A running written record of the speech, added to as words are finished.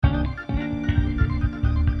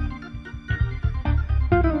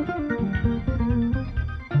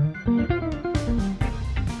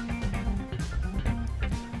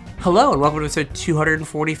Hello, and welcome to episode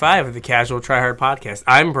 245 of the Casual Tryhard Podcast.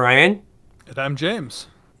 I'm Brian. And I'm James.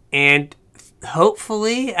 And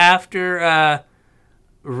hopefully, after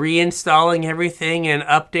reinstalling everything and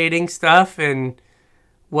updating stuff and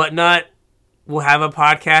whatnot, we'll have a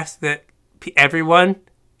podcast that everyone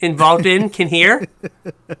involved in can hear.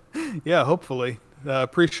 Yeah, hopefully.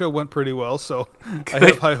 Pre-show went pretty well, so good. I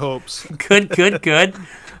have high hopes. Good.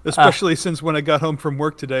 Especially since when I got home from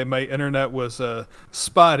work today, my internet was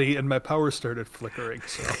spotty and my power started flickering.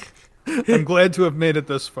 So I'm glad to have made it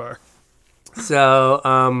this far.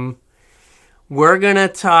 So we're going to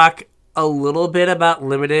talk a little bit about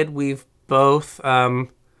Limited. We've both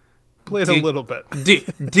played a little bit.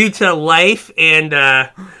 Due to life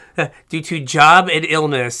and due to job and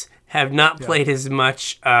illness, have not played as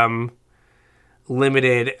much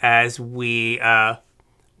Limited as we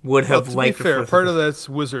would have liked. To be fair, part of that's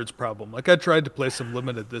Wizards' problem. Like, I tried to play some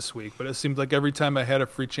Limited this week, but it seemed like every time I had a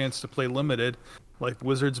free chance to play Limited, like,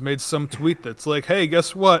 Wizards made some tweet that's like, hey,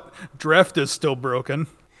 guess what? Draft is still broken.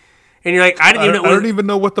 And you're like, I don't even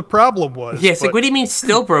know what the problem was. Yeah, it's like, what do you mean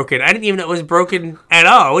still broken? I didn't even know it was broken at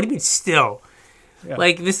all. What do you mean still? Yeah.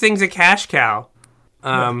 Like, this thing's a cash cow.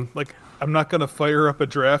 Like, I'm not going to fire up a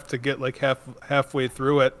draft to get, like, halfway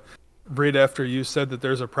through it right after you said that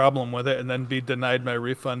there's a problem with it and then be denied my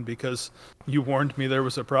refund because you warned me there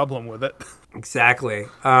was a problem with it. Exactly.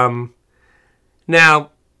 Now,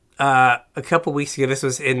 a couple weeks ago, this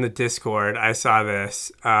was in the Discord. I saw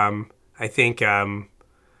this. I think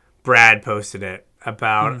Brad posted it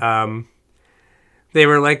about they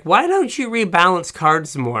were like, why don't you rebalance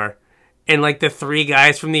cards more? And like the three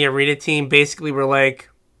guys from the arena team basically were like,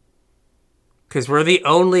 because we're the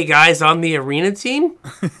only guys on the arena team?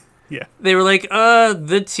 Yeah. They were like,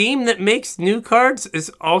 the team that makes new cards is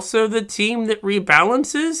also the team that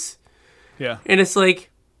rebalances? Yeah. And it's like,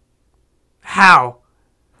 how?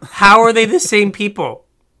 How are they the same people?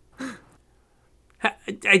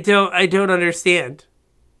 I don't understand.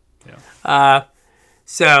 Yeah.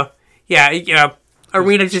 So, yeah, you know,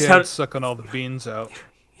 Arena just had sucking all the beans out.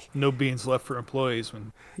 No beans left for employees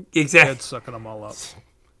when Chad's sucking them all out.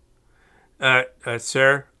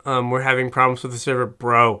 Sir, we're having problems with the server.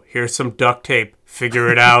 Bro, here's some duct tape.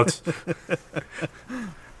 Figure it out.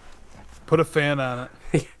 Put a fan on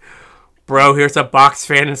it. Bro, here's a box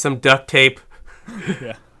fan and some duct tape.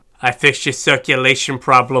 Yeah. I fixed your circulation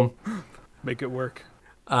problem. Make it work.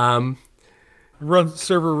 Server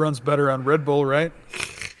runs better on Red Bull, right?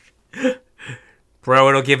 Bro,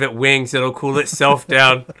 it'll give it wings. It'll cool itself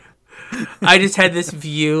down. I just had this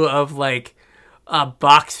view of like a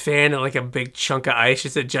box fan and like a big chunk of ice,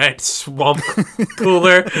 just a giant swamp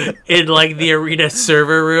cooler in like the arena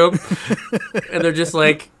server room. And they're just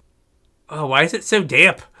like, oh, why is it so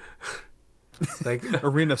damp? Like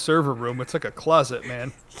arena server room, it's like a closet,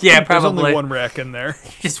 man. Yeah, probably. There's only one rack in there.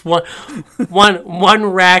 Just one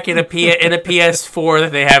rack in a PS4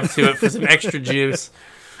 that they have to it for some extra juice.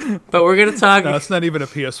 But we're gonna talk. No, it's not even a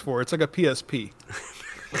PS4. It's like a PSP.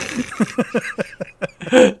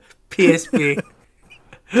 PSP.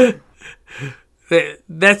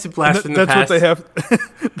 That's a blast from the past. That's what they have.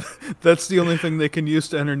 That's the only thing they can use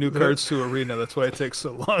to enter new cards to Arena. That's why it takes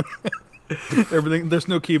so long. Everything. There's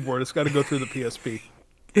no keyboard. It's got to go through the PSP.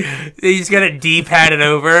 You just got to D-pad it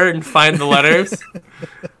over and find the letters.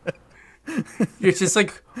 You're just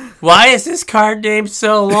like, why is this card name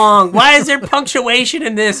so long? Why is there punctuation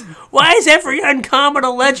in this? Why is every uncommon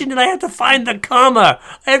a legend and I have to find the comma?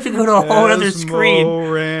 I have to go to a whole other screen.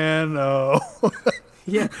 Morano.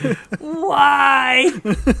 Yeah. Why?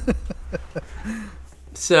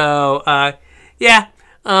 So, yeah.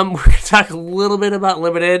 We're going to talk a little bit about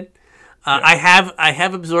Limited. I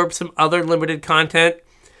have absorbed some other Limited content.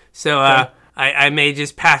 So, I may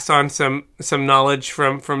just pass on some knowledge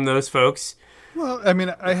from those folks. Well, I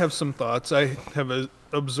mean, I have some thoughts. I have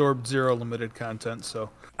absorbed zero Limited content, so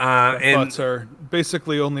thoughts are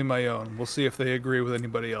basically only my own. We'll see if they agree with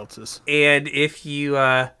anybody else's. And if you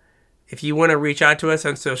want to reach out to us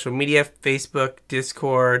on social media, Facebook,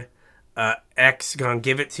 Discord, X, gonna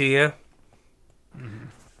give it to you,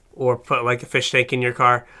 or put like a fish tank in your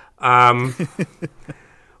car,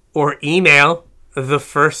 or email the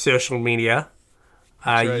first social media.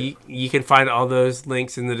 Right. You can find all those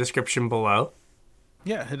links in the description below.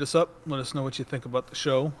 Yeah, hit us up. Let us know what you think about the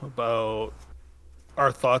show, about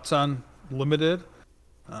our thoughts on Limited.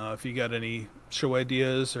 If you got any show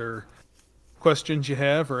ideas or questions you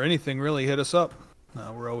have or anything, really, hit us up.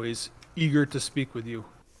 We're always eager to speak with you.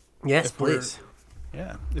 Yes, please.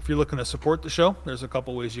 Yeah. If you're looking to support the show, there's a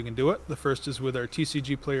couple ways you can do it. The first is with our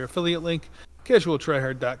TCG player affiliate link,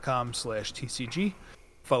 casualtryhard.com/TCG.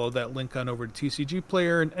 follow that link on over to TCG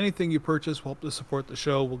Player, and anything you purchase will help to support the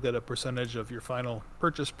show. We'll get a percentage of your final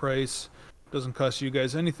purchase price. Doesn't cost you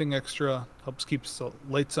guys anything extra. Helps keep the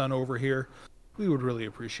lights on over here. We would really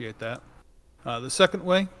appreciate that. The second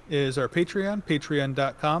way is our Patreon,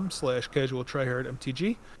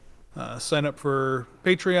 patreon.com/casualtryhardmtg. Sign up for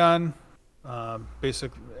Patreon.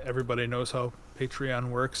 Basically, everybody knows how Patreon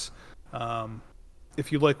works.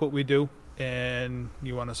 If you like what we do and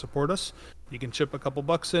you want to support us, you can chip a couple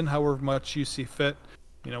bucks in, however much you see fit.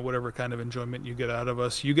 Whatever kind of enjoyment you get out of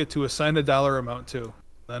us. You get to assign a dollar amount to,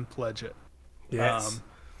 then pledge it. Yes.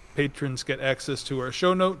 Patrons get access to our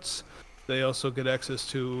show notes. They also get access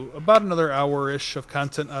to about another hour-ish of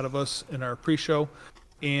content out of us in our pre-show.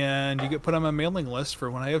 And you get put on my mailing list for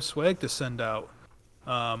when I have swag to send out.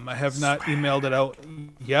 I have not emailed it out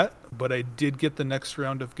yet, but I did get the next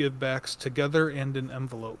round of give-backs together and in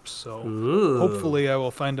envelopes. So hopefully I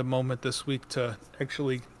will find a moment this week to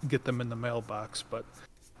actually get them in the mailbox. But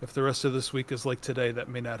if the rest of this week is like today, that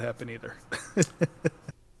may not happen either.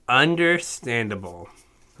 Understandable.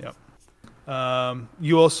 Yep.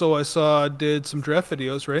 You also, I saw, did some draft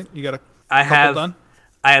videos, right? You got I couple have done?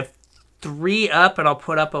 I have 3 up, and I'll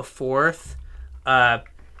put up a 4th.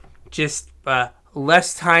 Just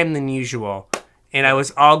less time than usual, and I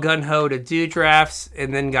was all gung-ho to do drafts,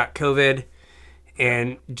 and then got COVID,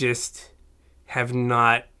 and just have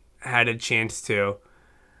not had a chance to.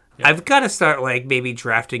 Yep. I've got to start maybe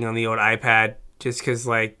drafting on the old iPad, just because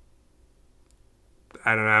I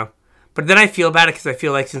don't know. But then I feel bad because I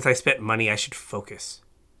feel like since I spent money, I should focus.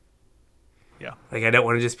 Yeah. I don't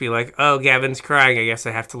want to just be oh, Gavin's crying. I guess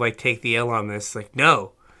I have to take the L on this.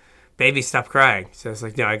 No, baby, stop crying. So it's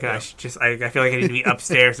no, I feel like I need to be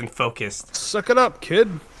upstairs and focused. Suck it up, kid.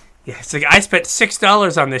 Yeah, it's I spent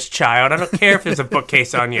 $6 on this child. I don't care if there's a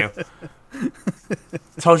bookcase on you.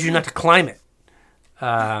 Told you not to climb it.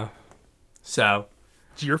 So.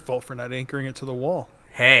 It's your fault for not anchoring it to the wall.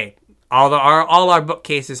 Hey. All our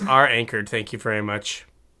bookcases are anchored. Thank you very much.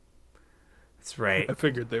 That's right. I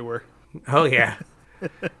figured they were. Oh yeah.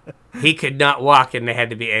 He could not walk, and they had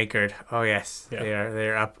to be anchored. Oh yes, yeah.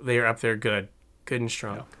 They're up. They're up there, good and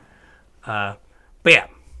strong. Yeah. But yeah.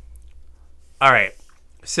 All right.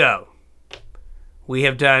 So we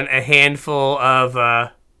have done a handful of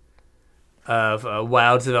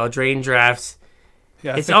Wilds of Eldraine drafts.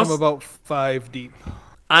 Yeah, I think I'm about 5 deep.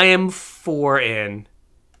 I am 4 in.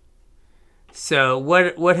 So,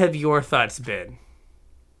 what have your thoughts been?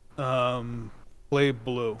 Play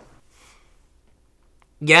blue.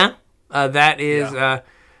 Yeah, that is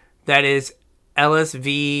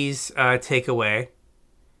LSV's takeaway.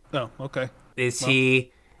 Oh, okay.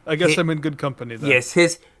 I guess I'm in good company then. Yes,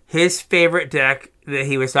 his favorite deck that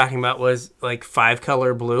he was talking about was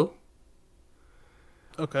 5-color blue.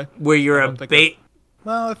 Okay. Where you're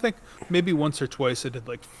I think maybe once or twice I did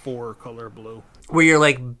 4-color blue. Where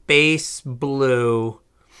you're base blue,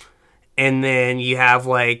 and then you have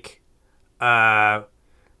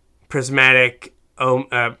prismatic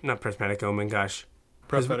not prismatic omen, gosh.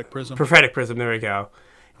 Prophetic prism. Prophetic prism, there we go.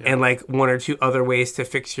 Yeah. And 1 or 2 other ways to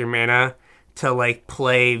fix your mana to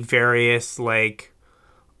play various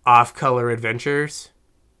off-color adventures.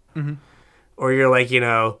 Mm-hmm. Or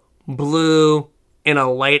you're blue in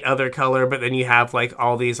a light other color, but then you have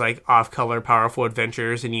all these off-color powerful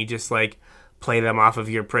adventures, and you just play them off of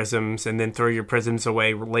your prisms and then throw your prisms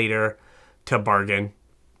away later to bargain.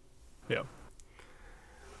 Yeah.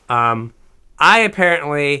 I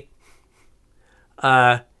apparently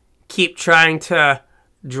keep trying to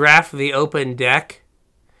draft the open deck,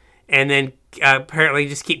 and then apparently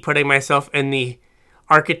just keep putting myself in the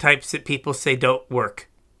archetypes that people say don't work.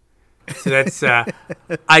 So that's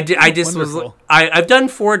I've done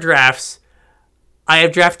 4 drafts. I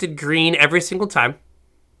have drafted green every single time.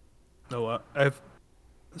 No,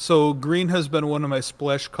 so green has been one of my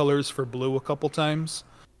splash colors for blue a couple times,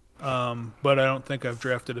 but I don't think I've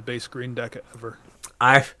drafted a base green deck ever.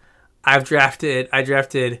 I drafted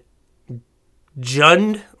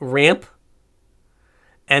Jund Ramp,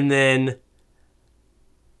 and then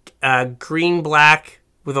green black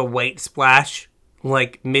with a white splash,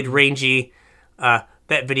 mid-rangey.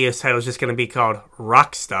 That video's title is just going to be called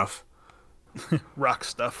Rock Stuff. Rock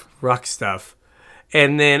Stuff.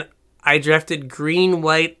 And then I drafted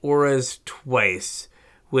green-white auras twice,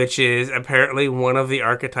 which is apparently one of the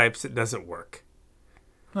archetypes that doesn't work.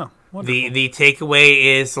 Oh, wonderful. The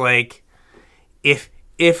takeaway is if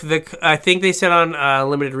I think they said on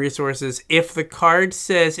limited resources, if the card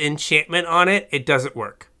says enchantment on it, it doesn't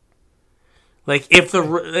work. If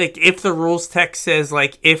the rules text says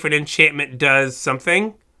if an enchantment does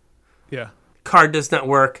something, yeah, card does not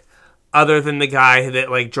work. other than the guy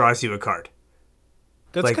that like draws you a card.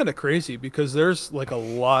 That's Like- kind of crazy because there's like a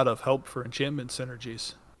lot of help for enchantment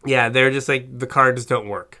synergies. Yeah, they're just like the cards don't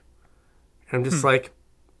work. And I'm just like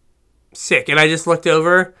sick. And I just looked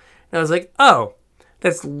over and I was like, oh,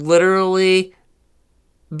 that's literally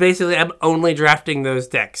basically I'm only drafting those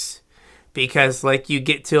decks because like you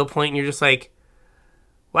get to a point and you're just like,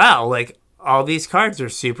 wow, like all these cards are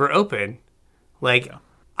super open. Like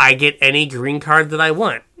I get any green card that I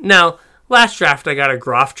want. Now, last draft I got a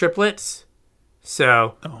Groff triplets.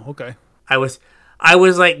 So Oh, okay. I was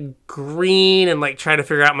like green and like trying to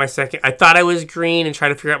figure out my second. I thought I was green and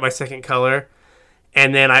trying to figure out my second color.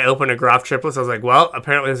 And then I opened a Groff triplets. I was like, well,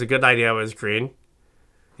 apparently it's a good idea I was green.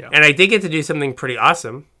 Yeah. And I did get to do something pretty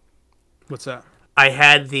awesome. What's that?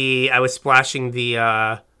 I was splashing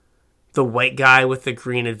the white guy with the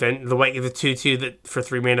green event, the 2/2 that for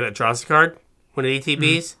 3 mana that draws a card when it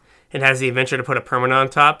ETBs and has the adventure to put a permanent on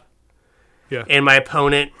top. Yeah. And my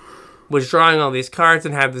opponent was drawing all these cards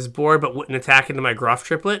and had this board but wouldn't attack into my Groff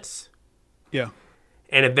triplets. Yeah.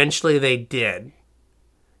 And eventually they did.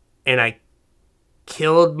 And I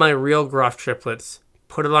killed my real Groff triplets,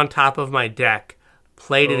 put it on top of my deck,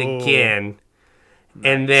 played it again,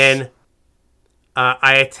 and then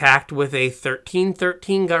I attacked with a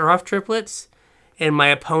 13/13 Groff triplets, and my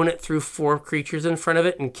opponent threw 4 creatures in front of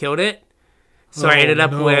it and killed it. So I ended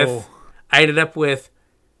up with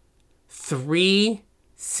 3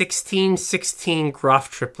 16/16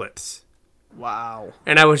 Groff triplets. Wow.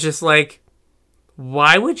 And I was just like,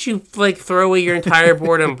 why would you like throw away your entire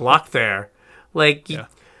board and block there? Like,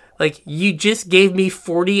 you just gave me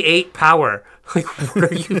 48 power. Like,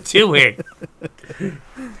 what are you doing?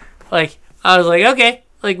 Like, I was like, okay,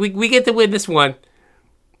 like we get to win this one.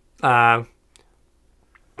 Yeah.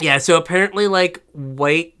 So apparently, like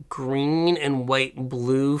white, green, and white,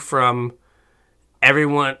 blue from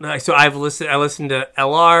everyone. So I listened to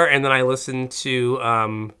LR, and then I listened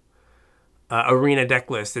to Arena deck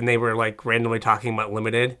list, and they were like randomly talking about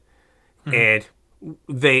limited, and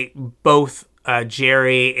they both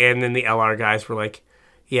Jerry and then the LR guys were like,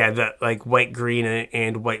 yeah, the like white, green,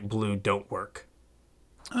 and white, blue don't work.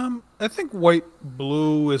 I think white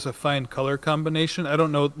blue is a fine color combination. I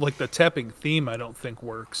don't know, like the tapping theme I don't think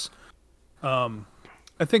works. I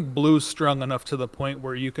think blue's strong enough to the point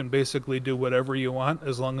where you can basically do whatever you want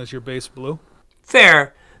as long as you're base blue.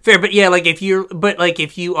 Fair, but yeah, like if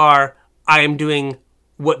you are, I am doing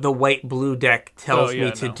what the white blue deck tells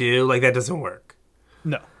me to do, like that doesn't work.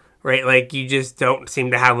 No. Right? Like you just don't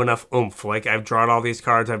seem to have enough oomph. Like I've drawn all these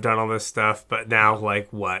cards, I've done all this stuff, but now like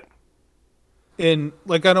what? And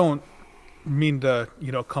like I don't mean to,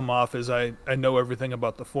 come off as I know everything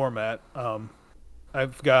about the format.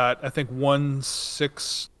 I've got I think 1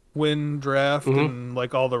 6-win draft and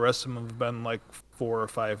like all the rest of them have been like 4 or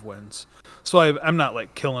 5 wins. So I'm not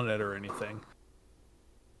like killing it or anything.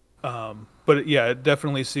 But yeah, it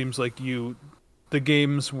definitely seems like the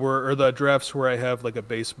games or the drafts where I have like a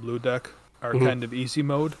base blue deck are kind of easy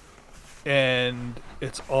mode, and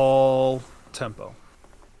it's all tempo.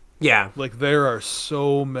 Yeah. Like there are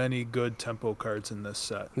so many good tempo cards in this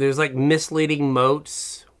set. There's like Misleading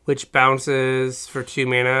Motes, which bounces for 2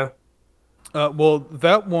 mana. Well,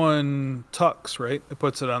 that one tucks, right? It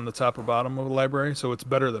puts it on the top or bottom of the library, so it's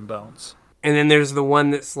better than bounce. And then there's the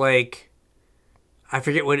one that's like, I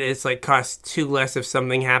forget what it is, like costs 2 less if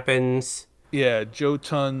something happens. Yeah,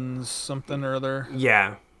 Jotun's something or other.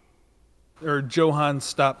 Yeah. Or Johan's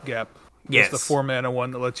Stopgap. Yes. It's the 4 mana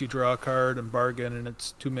one that lets you draw a card and bargain, and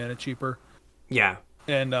it's 2 mana cheaper. Yeah.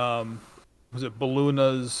 And was it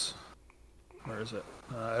Balluna's? Where is it?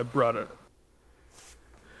 I brought it.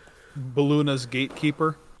 Balluna's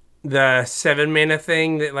Gatekeeper. The 7 mana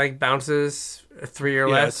thing that like bounces 3 or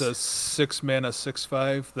less. Yeah, it's a 6 mana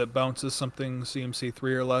 6/5 that bounces something CMC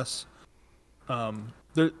 3 or less.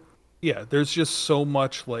 There's just so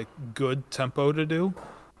much like good tempo to do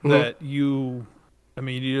that you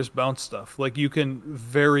just bounce stuff. Like you can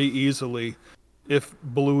very easily, if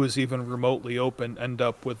blue is even remotely open, end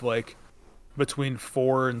up with like between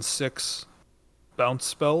 4 and 6 bounce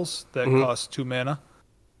spells that cost 2 mana.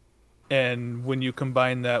 And when you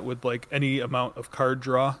combine that with like any amount of card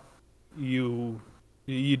draw, you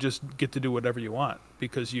just get to do whatever you want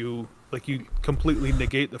because you completely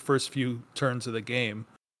negate the first few turns of the game,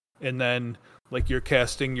 and then like you're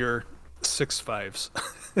casting your 6/5s.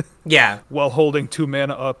 Yeah. While holding 2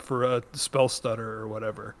 mana up for a spell stutter or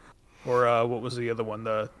whatever. Or what was the other one?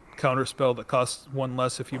 The counter spell that costs 1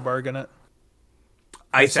 less if you bargain it.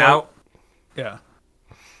 Ice out. Yeah.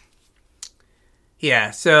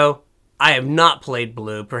 Yeah, so I have not played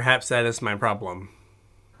blue. Perhaps that is my problem.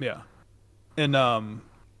 Yeah. And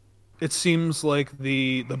it seems like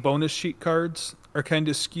the bonus sheet cards are kind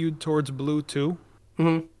of skewed towards blue too.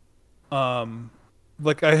 Mm-hmm.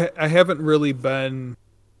 Like I haven't really been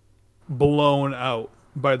blown out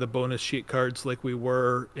by the bonus sheet cards like we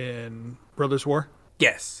were in Brothers War.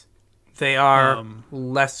 Yes. They are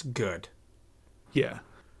less good. Yeah.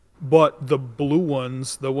 But the blue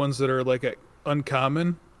ones, the ones that are like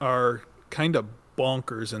uncommon, are kind of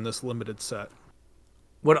bonkers in this limited set.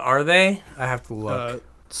 What are they? I have to look.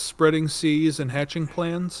 Spreading Seas and Hatching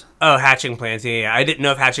Plans. Oh, Hatching Plans. Yeah. I didn't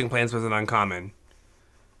know if Hatching Plans was an uncommon.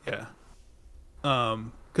 Yeah.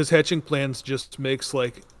 Because Hatching Plans just makes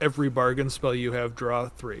like every bargain spell you have draw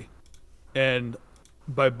 3. And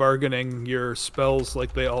by bargaining your spells,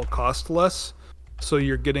 like they all cost less. So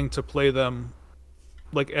you're getting to play them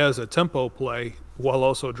like as a tempo play while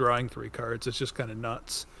also drawing 3 cards. It's just kind of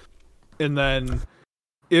nuts. And then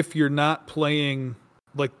if you're not playing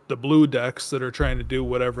like the blue decks that are trying to do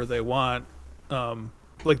whatever they want,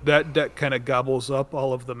 like that deck kind of gobbles up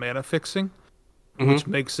all of the mana fixing, which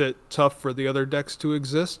makes it tough for the other decks to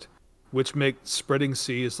exist, which makes Spreading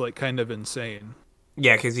Seas like kind of insane.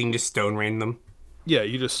 Yeah, because you can just Stone Rain them. Yeah,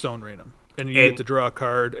 you just Stone Rain them. And you get to draw a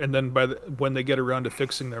card, and then when they get around to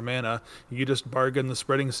fixing their mana, you just bargain the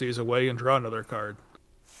Spreading Seas away and draw another card.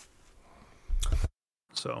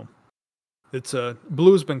 So, it's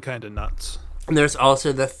blue's been kind of nuts. And there's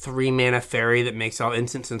also the 3 mana fairy that makes all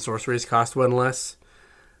instants and sorceries cost 1 less.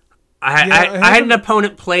 I had an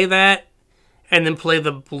opponent play that, and then play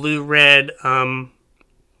the blue-red,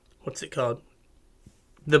 what's it called?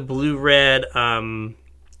 The blue-red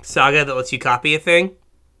saga that lets you copy a thing.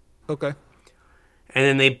 Okay. And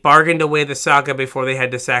then they bargained away the saga before they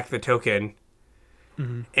had to sack the token.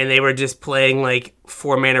 Mm-hmm. And they were just playing like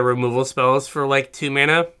 4 mana removal spells for like 2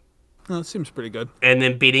 mana. Oh, that seems pretty good. And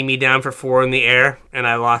then beating me down for 4 in the air. And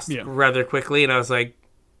I lost rather quickly. And I was like,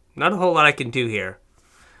 not a whole lot I can do here.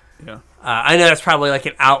 Yeah. I know that's probably like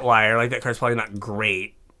an outlier. Like that card's probably not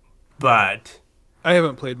great. But I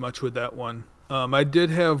haven't played much with that one. I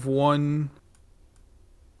did have one.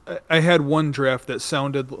 I had one draft that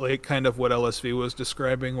sounded like kind of what LSV was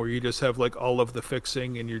describing, where you just have like all of the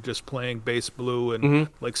fixing and you're just playing base blue and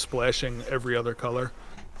like splashing every other color.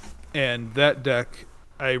 And that deck,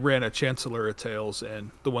 I ran a Chancellor of Tales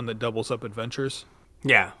and the one that doubles up adventures.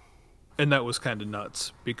 Yeah. And that was kind of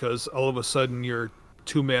nuts because all of a sudden your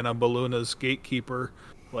 2 mana Balluna's Gatekeeper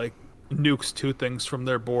like nukes 2 things from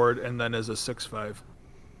their board and then is a 6/5.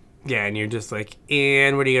 Yeah, and you're just like,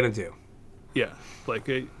 and what are you going to do? Yeah, like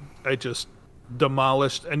I just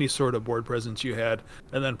demolished any sort of board presence you had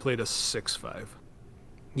and then played a 6/5.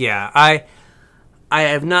 Yeah, I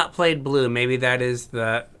have not played blue. Maybe that is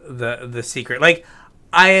the secret. Like,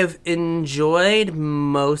 I have enjoyed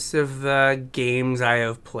most of the games I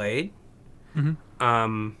have played.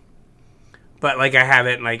 Mm-hmm. But like I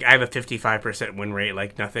haven't I have a 55% win rate,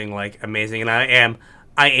 like nothing like amazing, and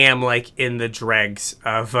I am like in the dregs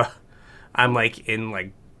of I'm like in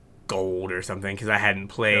like gold or something because I hadn't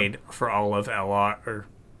played for all of LR, or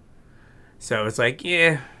so it's like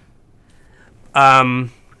I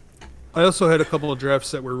also had a couple of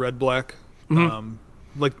drafts that were red black.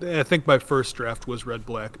 Like I think my first draft was red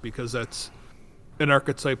black because that's an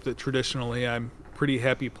archetype that traditionally I'm pretty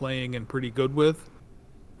happy playing and pretty good with,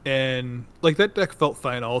 and like that deck felt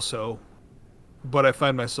fine also, but I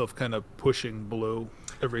find myself kind of pushing blue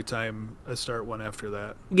every time I start one after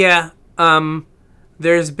that. Yeah.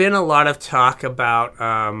 There's been a lot of talk about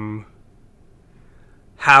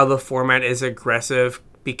how the format is aggressive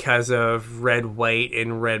because of red-white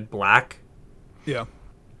and red-black. Yeah.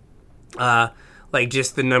 Like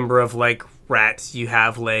just the number of like rats you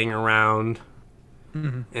have laying around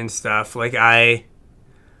and stuff. Like I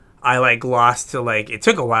like lost to like, it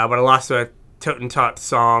took a while, but I lost to a Totentot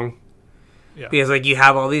song. Yeah. Because like you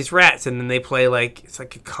have all these rats and then they play like, it's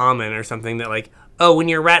like a common or something that like, oh, when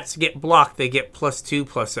your rats get blocked, they get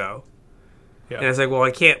 +2/+0. Yeah. And it's like, well,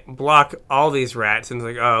 I can't block all these rats. And it's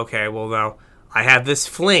like, oh, okay, well, now I have this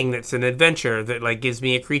fling that's an adventure that, like, gives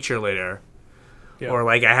me a creature later. Yeah. Or,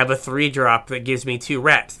 like, I have a 3-drop that gives me 2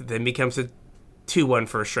 rats that then becomes a 2/1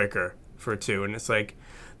 for a striker for 2. And it's like,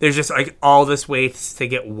 there's just, like, all this ways to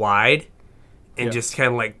get wide and just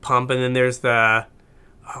kind of, like, pump. And then there's the,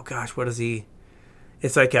 oh, gosh, what is he?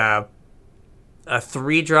 It's like a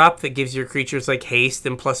 3-drop that gives your creatures like haste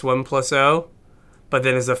and +1/+0, but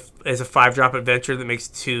then as a 5-drop adventure that makes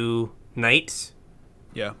 2 knights.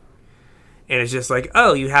 Yeah. And it's just like,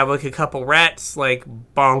 oh, you have like a couple rats, like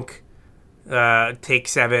bonk, take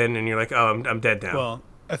 7, and you're like, oh, I'm dead now. Well,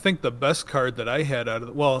 I think the best card that I had out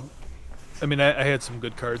of I mean, I had some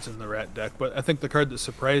good cards in the rat deck, but I think the card that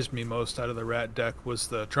surprised me most out of the rat deck was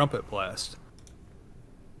the Trumpet Blast.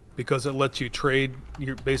 Because it lets you trade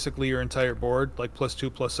basically your entire board, like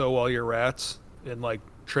 +2/+0 all your rats, and like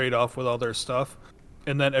trade off with all their stuff.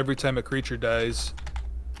 And then every time a creature dies,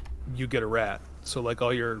 you get a rat. So like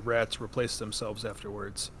all your rats replace themselves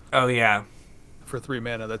afterwards. Oh yeah. For 3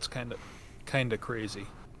 mana, that's kind of crazy.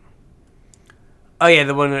 Oh yeah,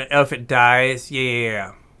 the one if it dies,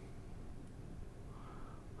 yeah.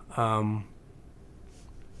 I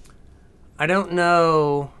don't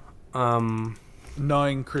know.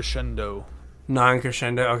 Gnawing Crescendo.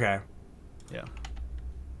 Non-crescendo. Okay. Yeah.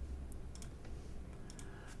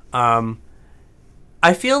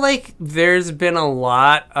 I feel like there's been a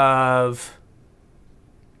lot of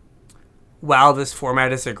wow, this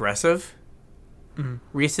format is aggressive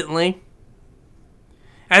recently.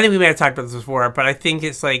 I think we may have talked about this before, but I think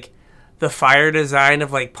it's like the fire design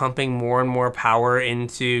of like pumping more and more power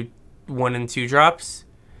into 1 and 2 drops.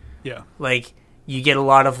 Yeah. Like you get a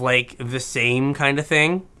lot of like the same kind of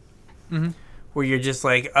thing where you're just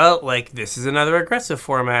like, oh, like this is another aggressive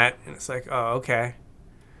format. And it's like, oh, okay.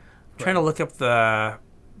 I'm trying to look up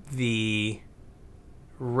the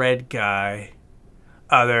red guy.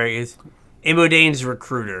 Oh, there he is. Imodane's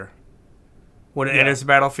Recruiter. When it enters the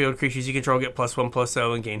battlefield, creatures you control get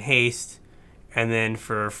 +1/+0 and gain haste. And then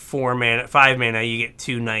for 5 mana, you get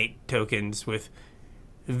 2 night tokens with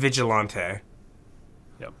Vigilante.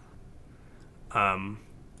 Yep.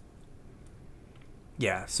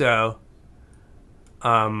 Yeah, so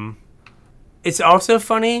it's also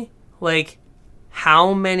funny, like,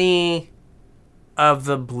 how many of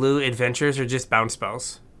the blue adventures are just bounce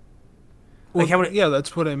spells? Well, Like how many? yeah,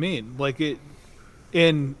 that's what I mean. Like it,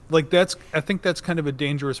 in like that's I think that's kind of a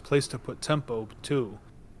dangerous place to put tempo too,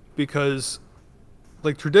 because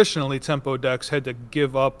like traditionally tempo decks had to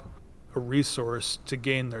give up a resource to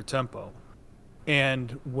gain their tempo,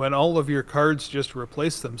 and when all of your cards just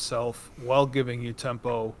replace themselves while giving you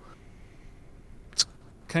tempo, it's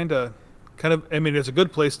kind of. I mean, it's a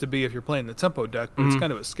good place to be if you're playing the tempo deck, but it's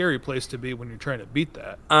kind of a scary place to be when you're trying to beat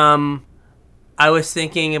that. I was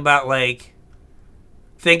thinking about, like,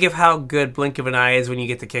 think of how good Blink of an Eye is when you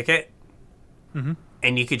get to kick it.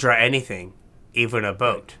 And you could draw anything, even a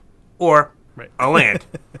boat. Or a land,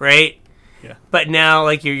 right? Yeah. But now,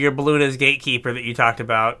 like, your Balluna's Gatekeeper that you talked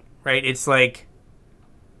about, right? It's like,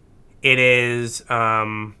 it is,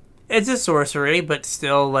 it's a sorcery, but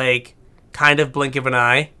still, like, kind of Blink of an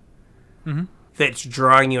Eye. That's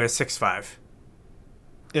drawing you a 6/5.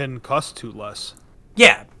 And costs 2 less.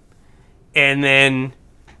 Yeah. And then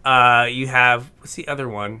you have, what's the other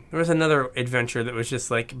one? There was another adventure that was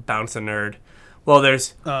just like bounce a nerd. Well,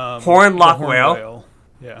 there's Horn Lock Whale.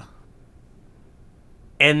 Yeah.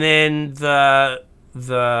 And then the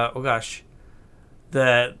oh gosh,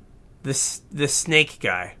 the snake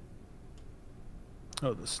guy.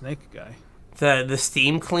 Oh, the snake guy. The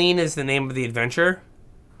Steam Clean is the name of the adventure.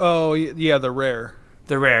 Oh, yeah, the rare.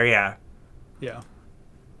 The rare, yeah. Yeah.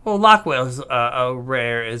 Well, Lock Whale is a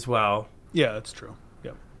rare as well. Yeah, that's true.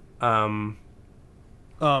 Yep. Um,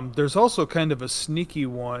 There's also kind of a sneaky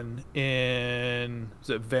one in, is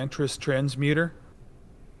it Vantress Transmuter?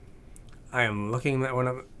 I am looking that one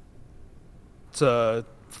up. It's a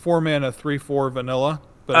 4 mana 3/4 vanilla,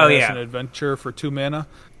 but it has an adventure for 2 mana.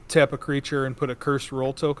 Tap a creature and put a cursed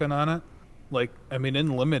roll token on it. Like, I mean,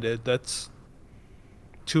 in limited, that's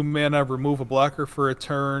 2 mana, remove a blocker for a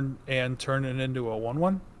turn, and turn it into a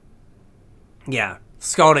 1/1. Yeah,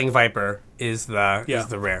 Scalding Viper is the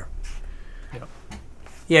rare. Yeah.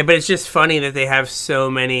 Yeah, but it's just funny that they have so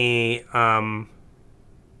many that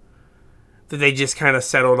they just kind of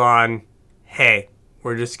settled on. Hey,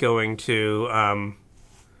 we're just going to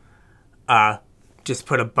just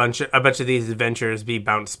put a bunch of these adventures be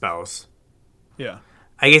bounce spells. Yeah.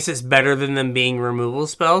 I guess it's better than them being removal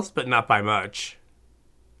spells, but not by much.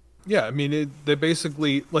 Yeah, I mean, they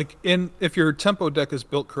basically, like, if your tempo deck is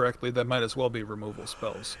built correctly, that might as well be removal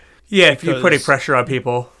spells. Yeah, if you're putting pressure on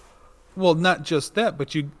people. Well, not just that,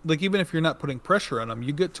 but you, like, even if you're not putting pressure on them,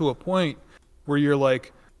 you get to a point where you're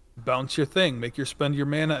like, bounce your thing, make your spend your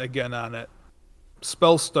mana again on it,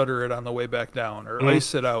 spell stutter it on the way back down, or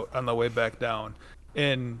ice it out on the way back down.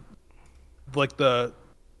 And, like, the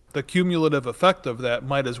cumulative effect of that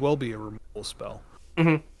might as well be a removal spell.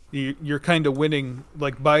 You're kind of winning,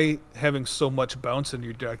 like, by having so much bounce in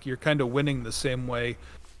your deck, you're kind of winning the same way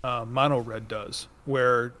mono red does,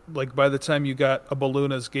 where, like, by the time you got a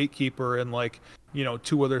Balluna's Gatekeeper and, like,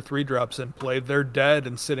 2 other 3-drops in play, they're dead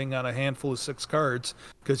and sitting on a handful of 6 cards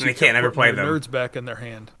because you can't ever play them. Nerds back in their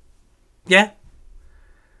hand. Yeah.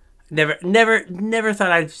 Never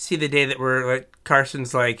thought I'd see the day that we're like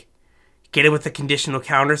Carson's like get in with the conditional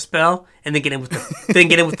counter spell and then get in with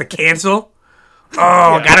the cancel.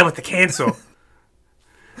 Oh, yeah. Got it with the cancel.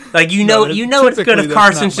 Like it's good if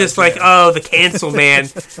Carson's just like, oh, the cancel, man.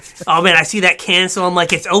 Oh man, I see that cancel. I'm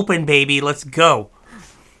like, it's open, baby. Let's go.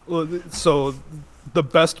 Well, so the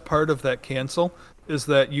best part of that cancel is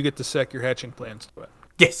that you get to sack your hatching plans to it.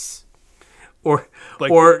 Yes. Or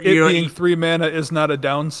being 3 mana is not a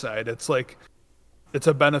downside. It's like it's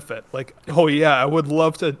a benefit. Like, oh yeah, I would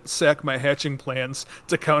love to sack my hatching plans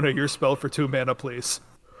to counter your spell for 2 mana, please.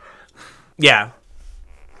 Yeah.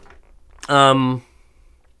 I've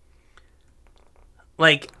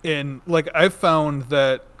found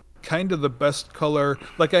that kind of the best color.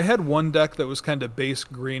 Like, I had one deck that was kind of base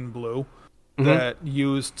green blue that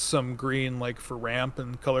used some green like for ramp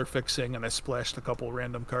and color fixing, and I splashed a couple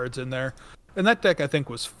random cards in there. And that deck I think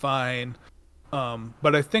was fine.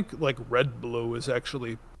 But I think like red blue is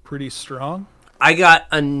actually pretty strong. I got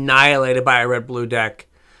annihilated by a red blue deck.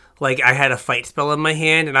 Like, I had a fight spell in my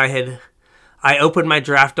hand, and I opened my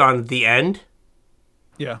draft on the end.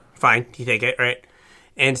 Yeah. Fine, you take it, right?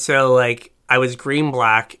 And so like I was green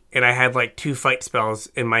black, and I had like 2 fight spells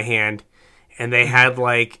in my hand, and they had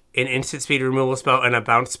like an instant speed removal spell and a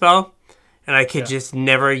bounce spell, and I could just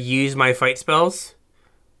never use my fight spells.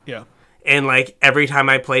 Yeah. And like every time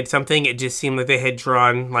I played something, it just seemed like they had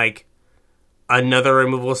drawn like another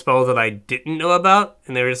removal spell that I didn't know about,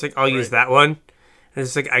 and they were just like, I'll use that one. And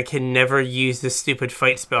it's like, I can never use this stupid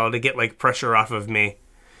fight spell to get like pressure off of me,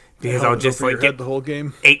 because I'll just like get the whole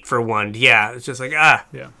game 8 for 1. Yeah, it's just like yeah.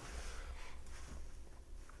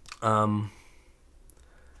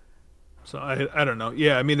 So I don't know.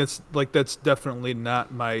 Yeah, I mean, it's like that's definitely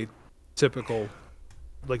not my typical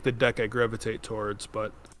like the deck I gravitate towards,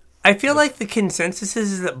 but I feel like the consensus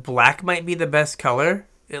is that black might be the best color.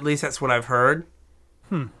 At least that's what I've heard.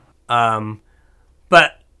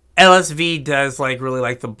 But LSV does like really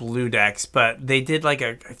like the blue decks, but they did like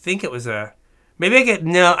I think it was it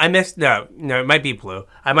might be blue.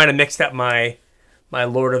 I might have mixed up my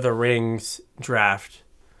Lord of the Rings draft.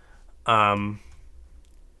 Because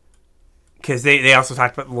they also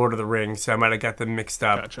talked about Lord of the Rings, so I might have got them mixed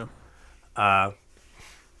up. Gotcha. I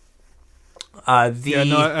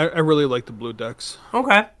really like the blue decks.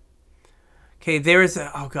 Okay, there is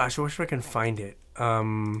oh gosh, I wish I can find it.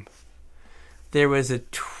 There was a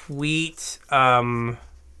tweet, see if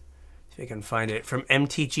I can find it, from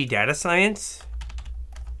MTG Data Science.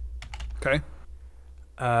 Okay.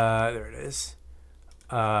 There it is.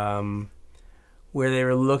 Where they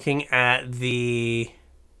were looking at the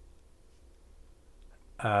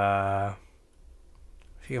if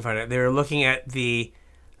you can find it, they were looking at the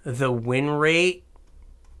win rate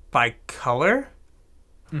by color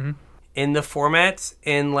in the formats,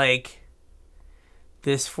 and like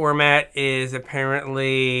this format is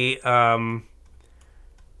apparently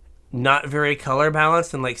not very color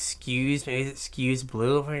balanced and like skews, maybe it skews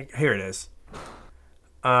blue. Here it is.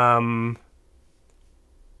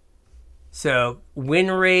 So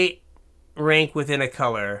win rate rank within a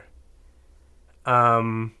color.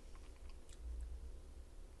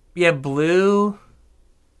 Blue,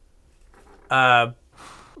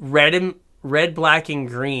 red, black, and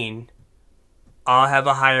green all have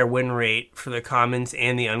a higher win rate for the commons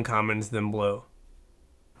and the uncommons than blue.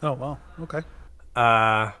 Oh, wow. Okay.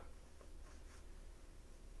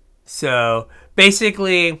 So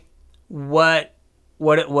basically what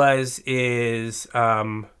it was is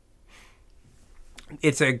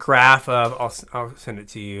it's a graph of I'll send it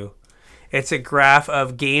to you. It's a graph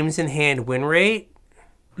of games in hand win rate.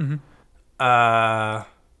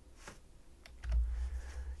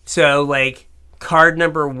 So like card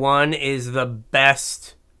number 1 is the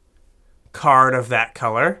best card of that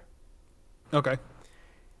color. Okay.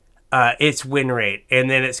 It's win rate, and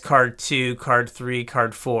then it's card 2, card 3,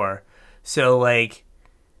 card 4. So like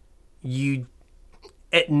you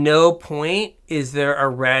at no point is there a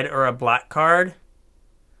red or a black card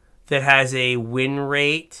that has a win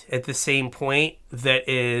rate at the same point that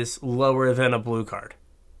is lower than a blue card.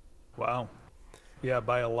 Wow. Yeah,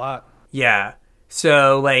 by a lot. Yeah.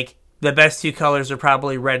 So, like, the best 2 colors are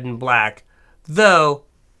probably red and black. Though,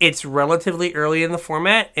 it's relatively early in the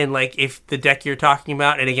format. And, like, if the deck you're talking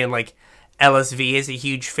about, and again, like, LSV is a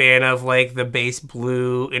huge fan of, like, the base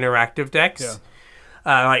blue interactive decks.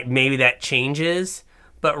 Yeah. Like, maybe that changes.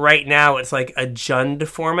 But right now, it's, like, a Jund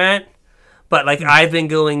format. But, like, I've been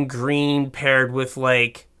going green paired with,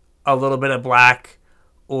 like, a little bit of black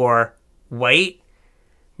or white.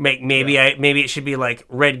 Maybe it should be, like,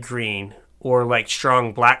 red-green or, like,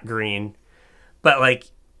 strong black-green. But,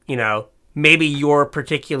 like, you know, maybe your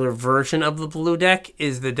particular version of the blue deck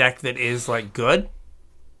is the deck that is like good.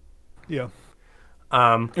 Yeah.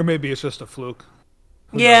 Or maybe it's just a fluke.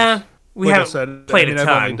 Who Yeah, knows? we Like I haven't said, played I've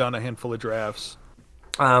a only ton. done a handful of drafts.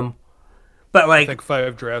 But I like, think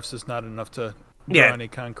 5 drafts is not enough to draw Yeah. any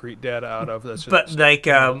concrete data out of. That's just but like,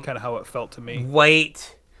 kind of how it felt to me.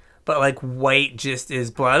 white, but like white just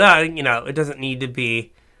is blood. It doesn't need to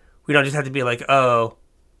be. We don't just have to be like, oh,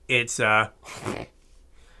 it's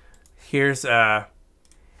here's for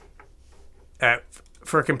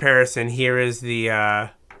comparison. Here is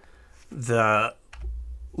the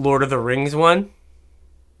Lord of the Rings one.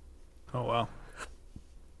 Oh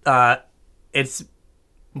wow. It's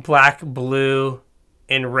black, blue,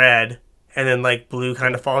 and red, and then like blue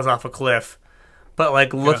kind of falls off a cliff. But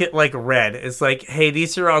like, look at like red. It's like, hey,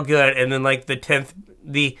 these are all good, and then like the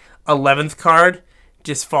 11th card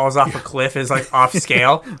just falls off a cliff, is like off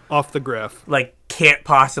scale, Off the graph. like can't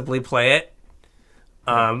possibly play it.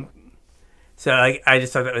 So like, I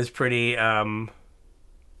just thought that was pretty funny.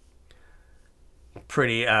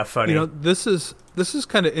 You know, this is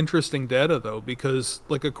kind of interesting data though, because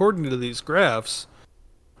like according to these graphs,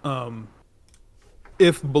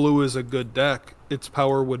 if blue is a good deck, its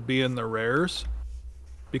power would be in the rares,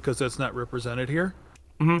 because that's not represented here.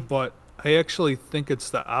 Mm-hmm. But I actually think it's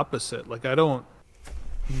the opposite. Like I don't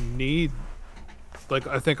need, like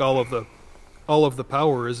I think all of the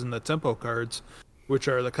power is in the tempo cards, which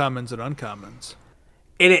are the commons and uncommons.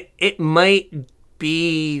 And it might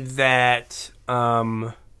be that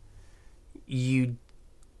you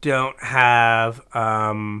don't have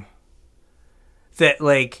that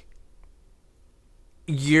like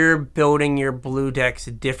you're building your blue decks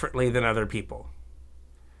differently than other people.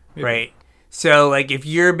 Maybe. Right? So like if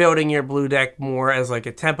you're building your blue deck more as like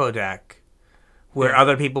a tempo deck, where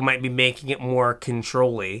other people might be making it more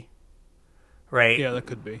control-y, right? Yeah, that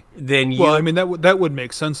could be. Then you Well, I mean that would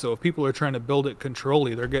make sense though. If people are trying to build it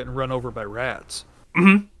control-y, they're getting run over by rats.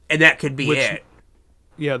 and that could be it.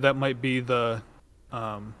 Yeah, that might be the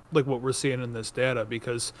like what we're seeing in this data,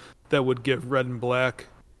 because that would give red and black,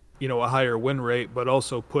 a higher win rate, but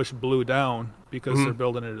also push blue down because they're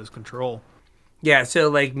building it as control. Yeah, so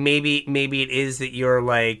like maybe it is that you're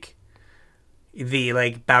like the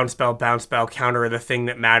like bounce spell counter, the thing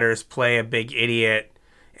that matters, play a big idiot,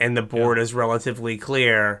 and the board is relatively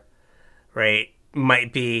clear, right?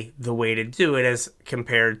 Might be the way to do it as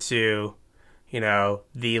compared to,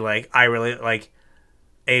 the like I really like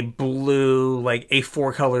a blue, like a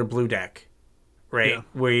 4-color blue deck, right?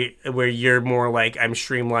 Yeah. Where you're more like I'm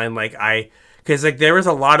streamlined, like because like there was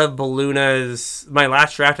a lot of Ballunas. My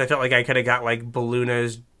last draft, I felt like I could have got like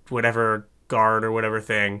Ballunas, whatever guard or whatever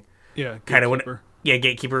thing. Yeah, Kind of Gatekeeper.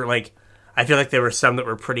 Gatekeeper. Like I feel like there were some that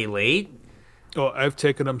were pretty late. Oh, I've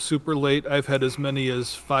taken them super late. I've had as many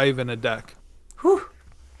as 5 in a deck. Whew.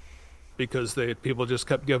 Because people just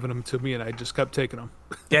kept giving them to me, and I just kept taking them.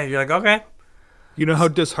 Yeah, you're like, okay. You know how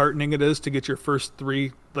disheartening it is to get your first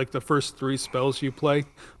 3, like the first 3 spells you play,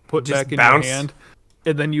 put Just back in bounce. your hand,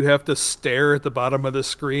 and then you have to stare at the bottom of the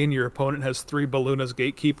screen. Your opponent has 3 Ballunas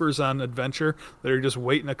Gatekeepers on adventure that are just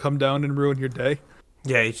waiting to come down and ruin your day.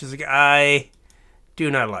 Yeah, it's just like, I do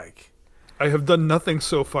not like. I have done nothing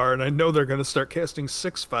so far, and I know they're going to start casting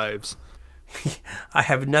 6/5s. I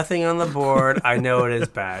have nothing on the board. I know it is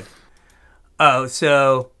bad. Oh,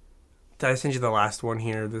 so did I send you the last one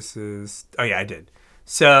here? This is... Oh, yeah, I did.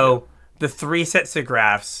 So the 3 sets of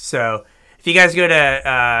graphs. So if you guys go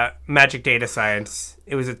to Magic Data Science,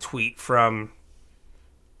 it was a tweet from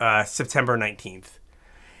September 19th.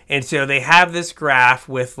 And so they have this graph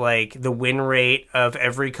with like the win rate of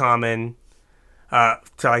every common, to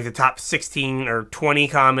like the top 16 or 20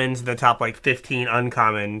 commons and the top like 15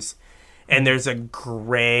 uncommons. And there's a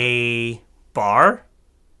gray bar.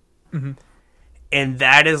 Mm-hmm. And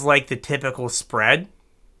that is like the typical spread.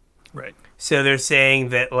 Right. So they're saying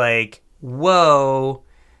that like woe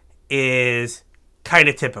is kind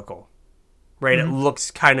of typical, right? Mm-hmm. It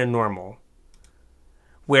looks kind of normal.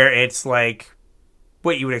 Where it's like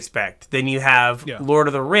what you would expect. Then you have Lord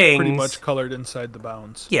of the Rings. Pretty much colored inside the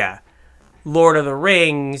bounds. Yeah. Lord of the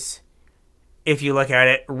Rings, if you look at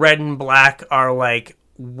it, red and black are like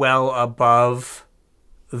well above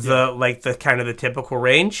the like the kind of the typical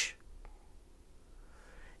range.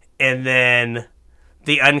 And then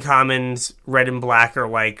the uncommons, red and black, are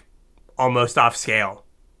like almost off scale.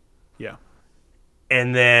 Yeah.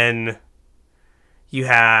 And then you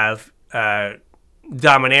have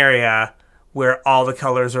Dominaria, where all the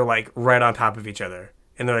colors are like right on top of each other.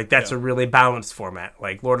 And they're like, that's a really balanced format.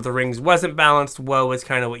 Like Lord of the Rings wasn't balanced. Woe is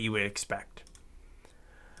kind of what you would expect.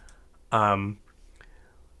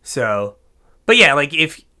 So, but yeah, like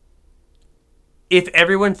if if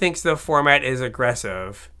everyone thinks the format is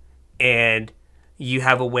aggressive and you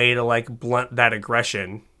have a way to like blunt that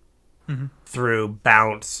aggression through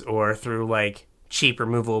bounce or through like cheap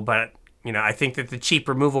removal, but I think that the cheap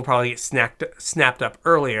removal probably gets snapped up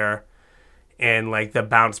earlier, and like the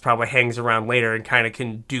bounce probably hangs around later and kind of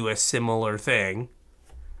can do a similar thing,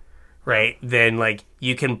 right? Then like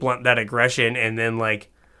you can blunt that aggression, and then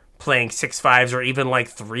like playing 6/5s or even like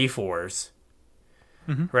 3/4s,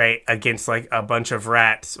 right, against like a bunch of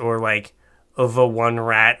rats, or like the one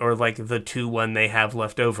rat or like the 2/1 they have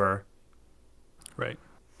left over, Right.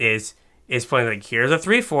 is playing like, here's a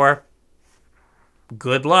 3/4.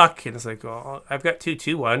 Good luck. And it's like, oh, I've got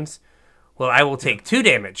 2/1s. Well, I will take 2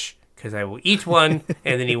 damage because I will eat one,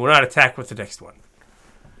 and then he will not attack with the next one.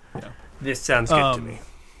 Yeah. This sounds good to me.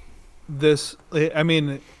 I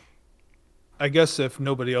mean, I guess if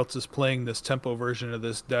nobody else is playing this tempo version of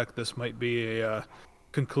this deck, this might be a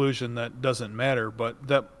conclusion that doesn't matter, but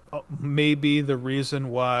that may be the reason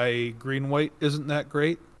why green-white isn't that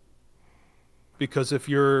great. Because if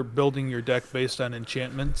you're building your deck based on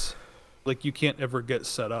enchantments, like, you can't ever get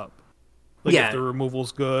set up. Like, if the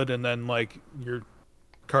removal's good and then, like, your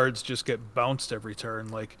cards just get bounced every turn,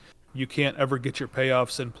 like, you can't ever get your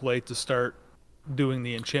payoffs in play to start doing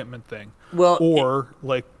the enchantment thing. Well, or,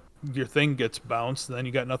 like, your thing gets bounced, and then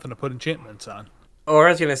you got nothing to put enchantments on. Or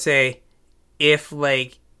I was going to say, if,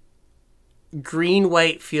 like,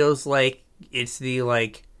 green-white feels like it's the,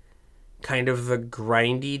 like, kind of the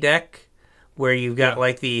grindy deck, where you've got,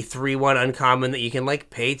 like, the 3/1 uncommon that you can, like,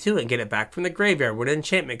 pay to and get it back from the graveyard when an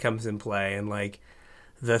enchantment comes in play, and, like,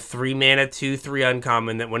 the 3-mana 2/3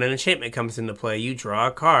 uncommon that when an enchantment comes into play, you draw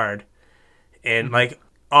a card. And, like,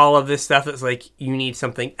 all of this stuff that's, like, you need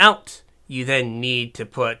something out. You then need to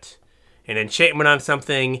put an enchantment on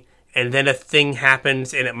something, and then a thing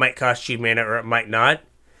happens, and it might cost you mana or it might not.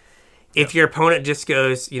 If your opponent just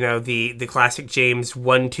goes, the classic James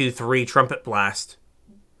 1-2-3 trumpet blast,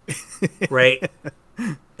 right?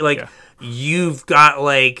 Like, you've got,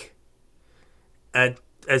 like, a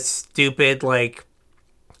stupid, like,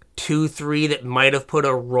 2/3 that might have put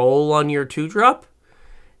a roll on your 2-drop,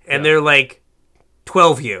 and they're like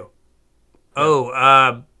 12 you.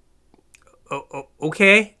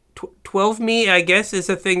 Okay. 12 me, I guess, is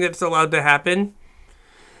a thing that's allowed to happen,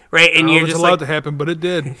 right? And you're just allowed to happen, but it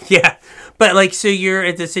did. Yeah, but like, so you're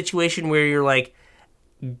at the situation where you're like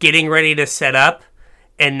getting ready to set up,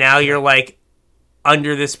 and now you're like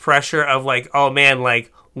under this pressure of like, oh man,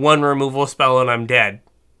 like one removal spell and I'm dead.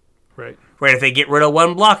 Right. Right, if they get rid of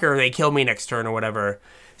one blocker, they kill me next turn or whatever.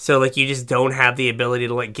 So, like, you just don't have the ability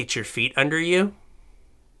to, like, get your feet under you.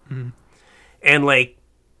 And, like,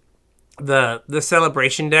 the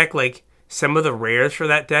celebration deck, like, some of the rares for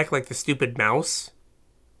that deck, like the stupid mouse.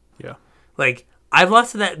 Yeah. Like, I've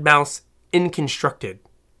lost to that mouse in Constructed.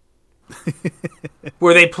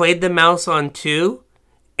 Where they played the mouse on 2,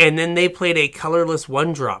 and then they played a colorless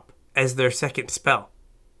 1-drop as their second spell.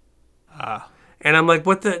 And I'm like,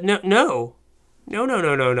 what the? No.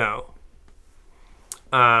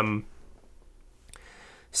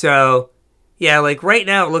 So, yeah, like, right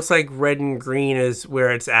now it looks like red and green is where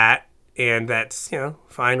it's at, and that's,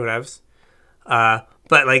 fine, whatevs.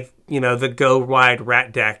 But, like, the go wide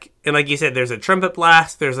rat deck, and like you said, there's a trumpet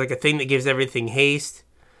blast, there's, like, a thing that gives everything haste.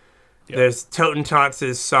 Yep. There's Toten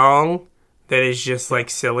Tots' song that is just, like,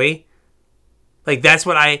 silly. Like, that's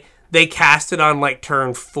what they cast it on, like,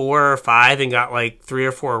 turn 4 or 5 and got, like, 3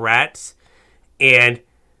 or 4 rats. And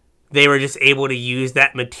they were just able to use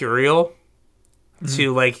that material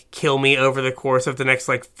to, like, kill me over the course of the next,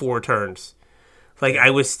 like, 4 turns. Like,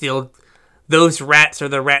 I was still... Those rats are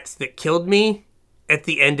the rats that killed me at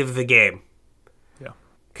the end of the game. Yeah.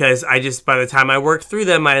 Because by the time I worked through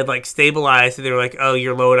them, I had, like, stabilized, and they were like, oh,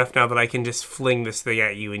 you're low enough now that I can just fling this thing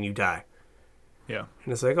at you and you die. Yeah.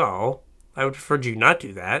 And it's like, oh... I would prefer you not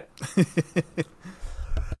do that.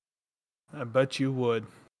 I bet you would.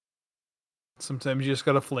 Sometimes you just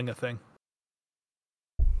gotta fling a thing.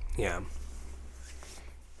 Yeah.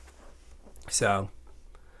 So.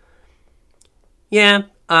 Yeah.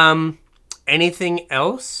 Anything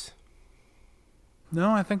else?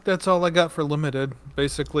 No, I think that's all I got for limited.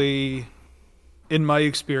 Basically, in my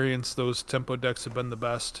experience, those tempo decks have been the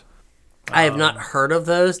best. I have not heard of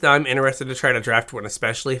those. Now I'm interested to try to draft one,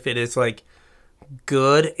 especially if it is, like,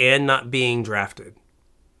 good and not being drafted.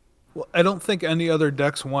 Well, I don't think any other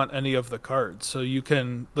decks want any of the cards. So you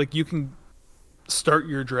can start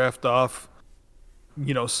your draft off,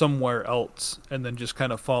 somewhere else and then just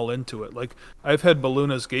kind of fall into it. Like, I've had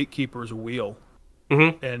Balluna's Gatekeeper's Wheel.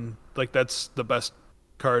 And, like, that's the best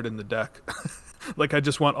card in the deck. Like, I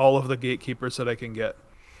just want all of the Gatekeepers that I can get.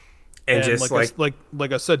 And And just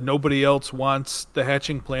like I said, nobody else wants the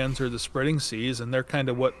hatching plans or the spreading seas, and they're kind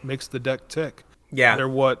of what makes the deck tick. yeah. They're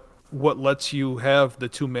what lets you have the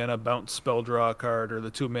 2-mana bounce spell draw card or the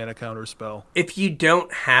 2-mana counter spell. If you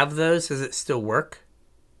don't have those, does it still work?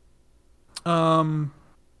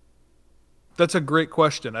 That's a great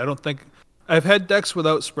question. I don't think I've had decks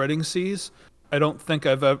without spreading seas. I don't think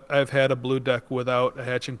I've had a blue deck without a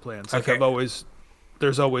hatching plans. Like Okay.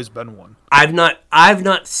 there's always been one. I've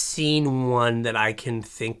not seen one that I can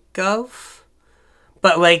think of.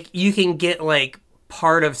 But like you can get like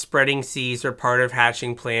part of spreading seas or part of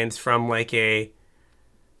hatching plans from like a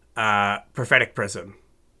prophetic prism.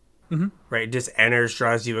 Mm-hmm. Right? It just enters,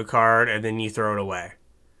 draws you a card, and then you throw it away.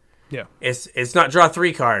 Yeah, It's not draw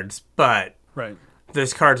 3 cards, but right.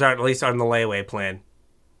 those cards aren't at least on the layaway plan.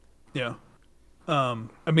 Yeah.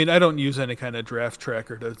 I mean, I don't use any kind of draft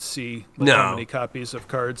tracker to see like how No. many copies of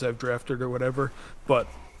cards I've drafted or whatever, but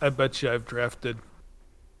I bet you I've drafted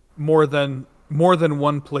more than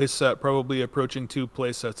one play set, probably approaching 2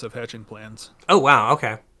 play sets of hatching plans. Oh wow,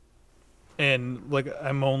 okay. And like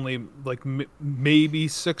I'm only like maybe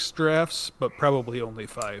 6 drafts, but probably only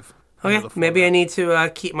 5. into Okay, the maybe I format. need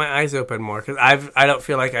to keep my eyes open more because I don't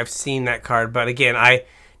feel like I've seen that card. But again, I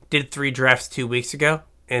did 3 drafts 2 weeks ago,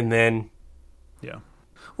 and then Yeah.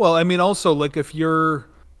 Well, I mean, also like if you're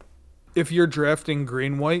drafting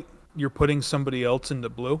green white, you're putting somebody else into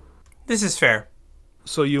blue, this is fair.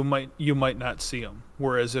 so you might not see them.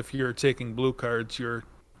 Whereas if you're taking blue cards, you're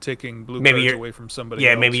taking blue Maybe cards you're- away from somebody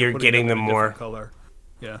yeah, else. maybe you're putting getting in them a different more. color.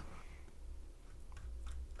 Yeah.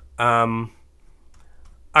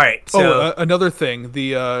 All right, so Another thing,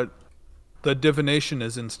 the divination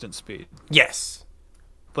is instant speed. yes,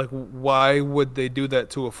 Like, why would they do that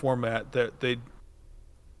to a format that they?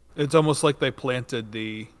 It's almost like they planted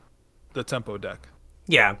the tempo deck.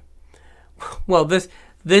 yeah. Well,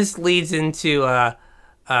 this leads into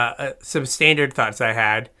some standard thoughts I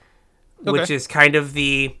had, which Okay. is kind of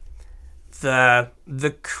the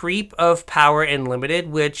creep of power in limited,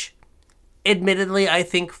 which admittedly I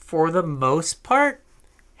think for the most part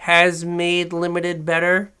has made limited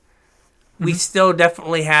better. We still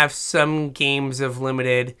definitely have some games of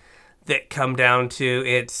limited that come down to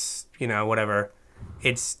it's, whatever.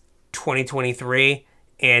 It's 2023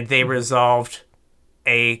 and they resolved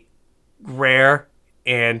a rare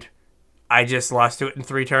and I just lost to it in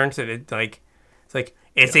 3 turns and it's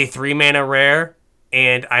a 3-mana rare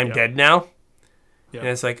and I'm Yeah. dead now. Yeah. And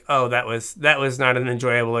it's like, oh, that was not an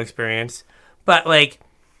enjoyable experience. But like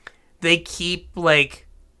they keep like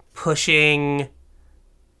pushing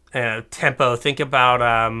tempo. Think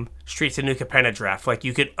about Streets of New Capenna draft. Like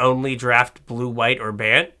you could only draft blue, white, or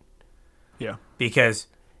Bant Yeah. because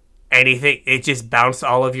anything it just bounced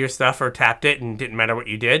all of your stuff or tapped it and didn't matter what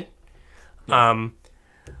you did.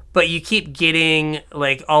 But you keep getting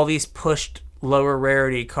like all these pushed lower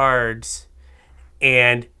rarity cards,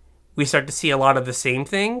 and we start to see a lot of the same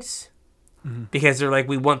things because they're like,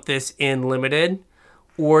 we want this in limited,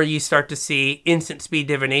 or you start to see instant speed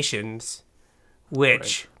divinations,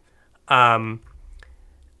 which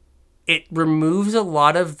it removes a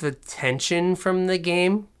lot of the tension from the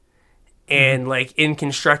game and like in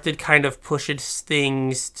constructed kind of pushes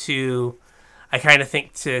things to I kind of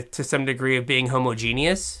think to some degree of being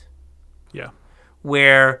homogeneous, Yeah.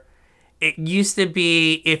 where it used to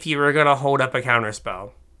be if you were going to hold up a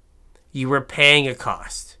counterspell, you were paying a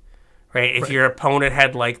cost, right? If your opponent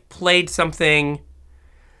had like played something,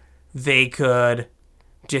 they could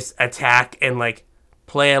just attack and like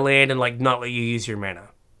play a land and like not let you use your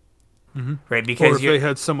mana, right? Or Because if they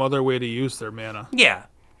had some other way to use their mana. yeah,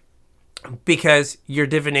 because your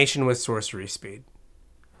divination was sorcery speed.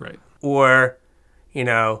 Right. Or,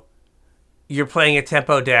 you're playing a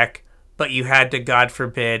tempo deck, but you had to, God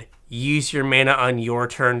forbid, use your mana on your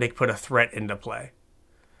turn to put a threat into play.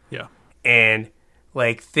 Yeah. And,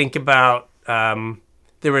 like, think about,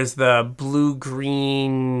 there was the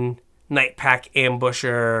blue-green Night Pack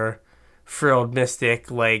Ambusher, Frilled Mystic,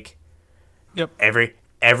 like, Yep.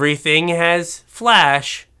 everything has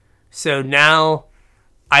flash, so now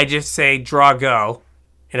I just say draw go,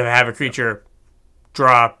 and if I have a creature,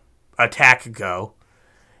 draw attack go,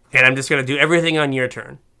 and I'm just gonna do everything on your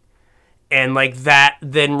turn, and like that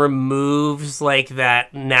then removes like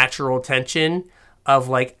that natural tension of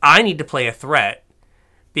like I need to play a threat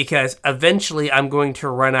because eventually I'm going to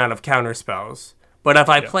run out of counter spells, but if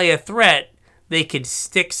I play a threat they could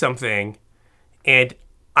stick something and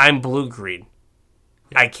I'm blue green,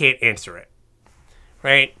 I can't answer it,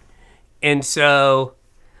 right? And so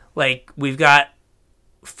like we've got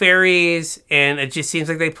fairies and it just seems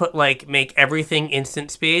like they put like make everything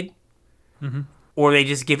instant speed, or they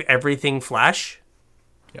just give everything flash.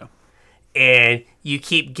 Yeah. And you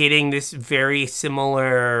keep getting this very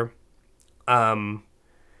similar kind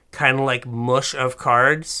of like mush of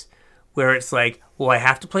cards where it's like, well, I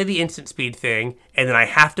have to play the instant speed thing, and then I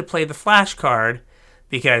have to play the flash card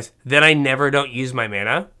because then I never don't use my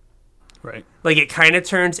mana. Right. Like, it kind of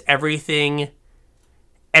turns everything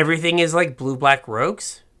is like blue-black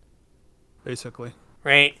rogues. Basically.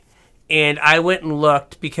 Right? And I went and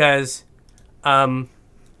looked because I've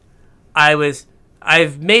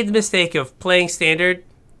made the mistake of playing standard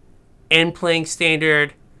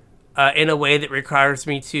in a way that requires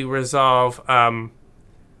me to resolve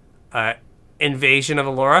Invasion of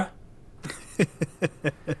Allura.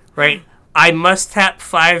 Right? I must tap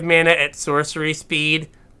 5 mana at sorcery speed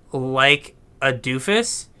like a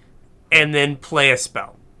doofus and then play a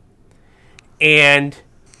spell. And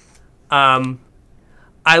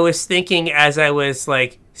I was thinking as I was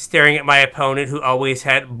like staring at my opponent who always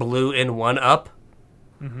had blue and 1 up.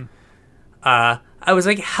 Mm-hmm. I was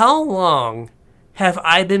like, how long have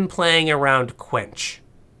I been playing around Quench?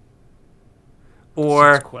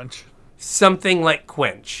 Or Quench. Something like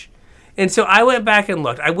Quench. And so I went back and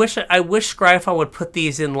looked. I wish Scryfall would put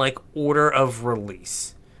these in like order of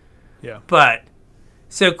release. Yeah. But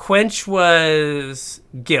so Quench was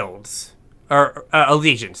guilds or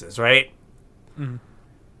allegiances, right? Mm-hmm.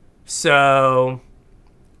 So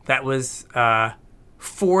that was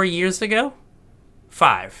 4 years ago?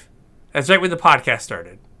 5. That's right when the podcast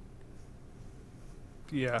started.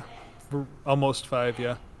 Yeah. Almost 5,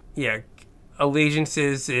 yeah. Yeah.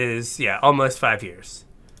 Allegiances is, almost 5 years.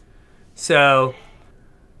 So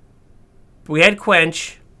we had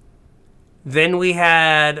Quench. Then we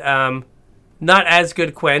had not as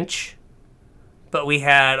good Quench, but we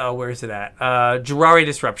had, where's it at? Jurari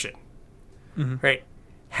Disruption. Mm-hmm. Right?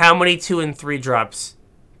 How many 2 and 3 drops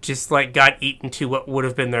just like got eaten to what would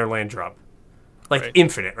have been their land drop? Like right.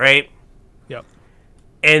 Infinite, right? Yep.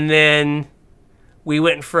 And then we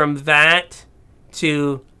went from that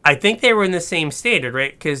to, I think they were in the same standard,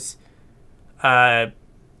 right? Because Zendikar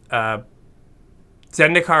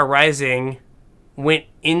Rising went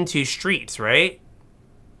into Streets, right?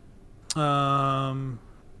 It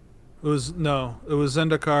was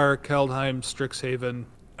Zendikar, Kaldheim, Strixhaven.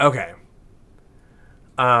 Okay.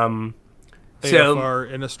 AFR,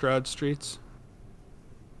 Innistrad Streets.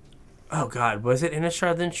 Oh God, was it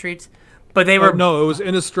Innistrad then Streets? But they were no, it was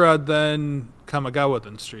Innistrad then Kamigawa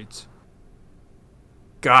then Streets.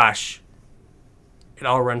 Gosh, it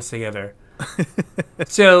all runs together.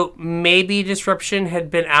 So maybe Disruption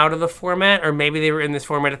had been out of the format, or maybe they were in this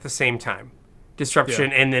format at the same time.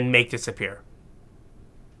 Disruption and then Make Disappear.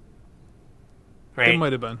 Right? It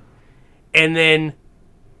might have been. And then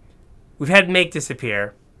we've had Make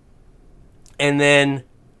Disappear. And then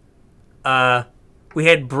we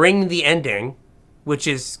had Bring the Ending, which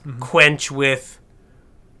is Quench with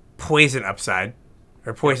Poison upside,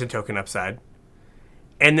 or Poison token upside.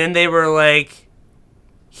 And then they were like,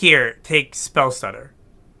 here, take Spell Stutter.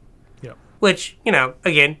 Yep. Which,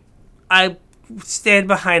 again, I stand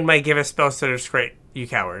behind my give a Spell Stutter straight, you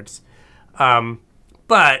cowards.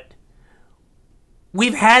 But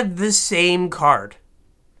we've had the same card.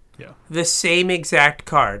 Yeah. The same exact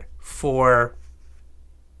card for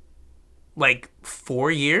like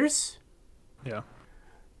 4 years. Yeah.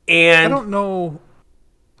 And I don't know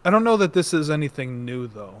that this is anything new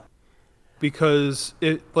though. Because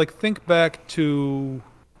it think back to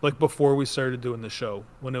like before we started doing the show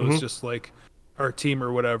when it was just like our team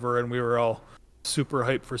or whatever and we were all super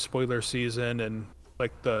hyped for spoiler season and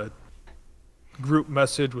like the group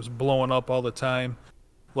message was blowing up all the time.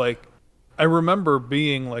 Like I remember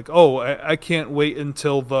being like, oh, I can't wait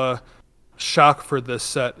until the shock for this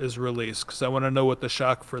set is released because I want to know what the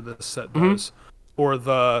shock for this set does. Or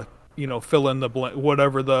the, fill in the blank,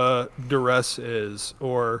 whatever the duress is,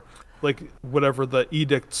 or like whatever the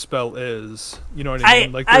edict spell is. You know what I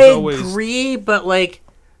mean? Like I agree, but like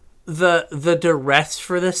the duress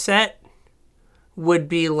for the set would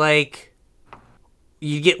be like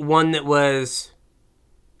you get one that was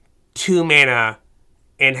 2 mana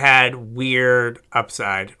and had weird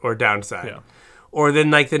upside or downside. Yeah. Or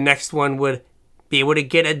then like the next one would be able to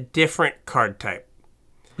get a different card type.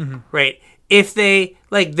 Right? If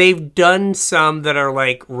they've done some that are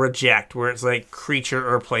like reject, where it's like creature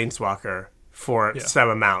or planeswalker for some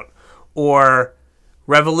amount, or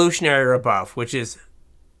revolutionary or above, which is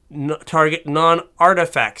target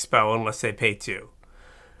non-artifact spell unless they pay 2,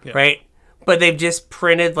 right? But they've just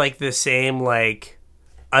printed like the same like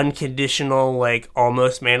unconditional like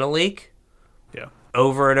almost mana leak,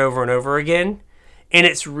 over and over and over again, and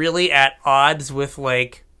it's really at odds with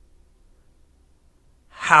like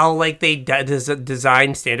how like they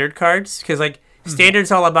design standard cards, because like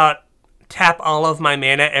standard's all about tap all of my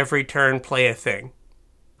mana every turn, play a thing,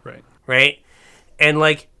 Right. right? And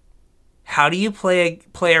like, how do you play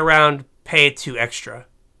around pay a 2 extra?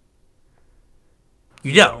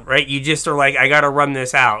 You don't, right? You just are like, I gotta run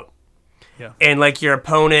this out. Yeah. And like your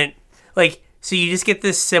opponent, like, so you just get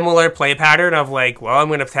this similar play pattern of like, well, I'm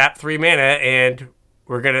gonna tap 3 mana and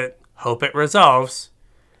we're gonna hope it resolves.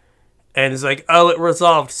 And it's like, oh, it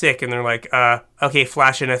resolved, sick. And they're like, okay,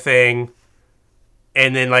 flash in a thing.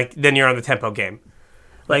 And then like, then you're on the tempo game.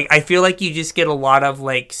 Like, I feel like you just get a lot of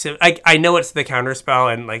like, so I know it's the counter spell,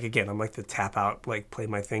 and like, again, I'm like the tap out, like play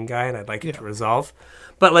my thing guy, and I'd like it to resolve.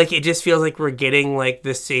 But like, it just feels like we're getting like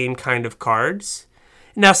the same kind of cards.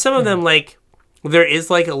 Now, some of them, like, there is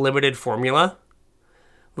like a limited formula.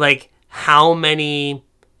 Like, how many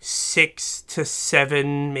 6 to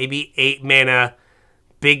 7, maybe 8 mana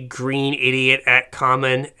big green idiot at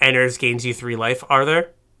common enters, gains you 3 life are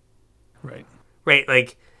there? Right. Right,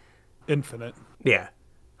 like, Infinite. yeah.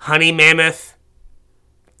 Honey Mammoth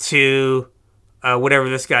to whatever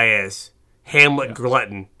this guy is. Hamlet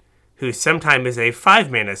Glutton, who sometimes is a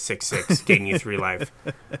 5 mana 6/6, gain you 3 life.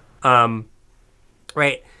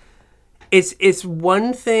 Right. It's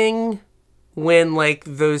one thing when like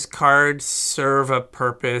those cards serve a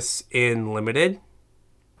purpose in limited.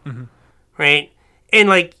 Right? And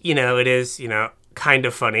like, you know, it is, you know, kind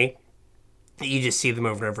of funny that you just see them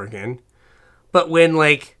over and over again. But when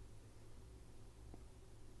like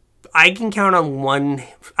I can count on one.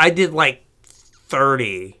 I did like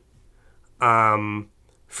 30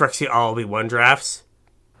 Phyrexia All Will Be One drafts.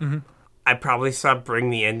 I probably saw Bring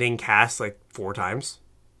the Ending cast like 4 times.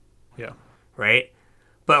 Yeah. Right?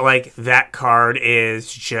 But like that card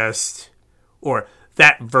is just, or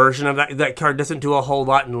that version of that card doesn't do a whole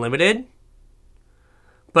lot in limited.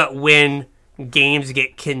 But when games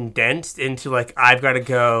get condensed into like, I've got to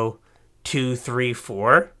go 2, 3,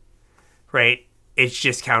 4, right? It's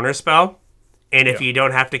just counterspell. And if you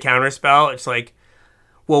don't have to counterspell, it's like,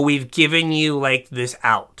 well, we've given you like this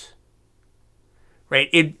out. Right?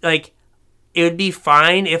 It would be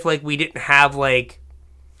fine if like we didn't have like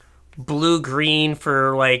blue green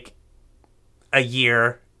for like a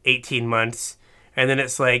year, 18 months, and then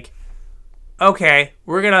it's like, okay,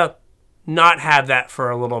 we're gonna not have that for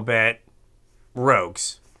a little bit.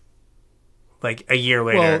 Rogues. Like a year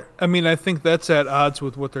later. Well, I mean, I think that's at odds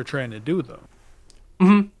with what they're trying to do, though.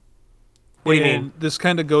 What do you mean? This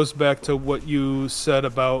kind of goes back to what you said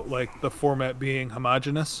about like the format being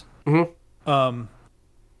homogenous.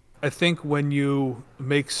 I think when you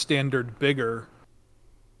make standard bigger,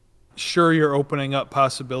 sure, you're opening up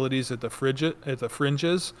possibilities at the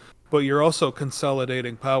fringes, but you're also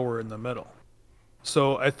consolidating power in the middle.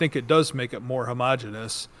 So I think it does make it more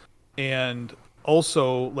homogenous. And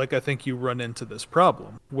also, like, I think you run into this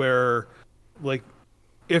problem where, like,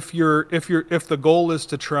 if the goal is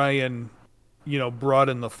to try and, you know,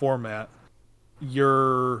 broaden the format,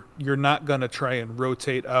 you're not going to try and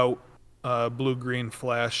rotate out blue green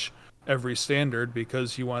flash every standard,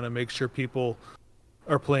 because you want to make sure people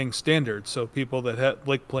are playing standard. So people that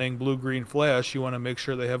like playing blue green flash, you want to make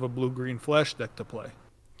sure they have a blue green flash deck to play.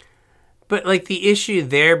 But like the issue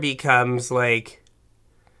there becomes like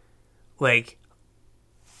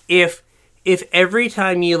if every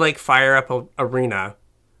time you like fire up a arena,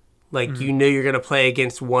 like you know you're gonna play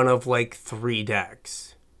against one of like 3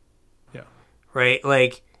 decks. Yeah. Right?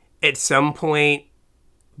 Like at some point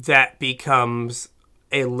that becomes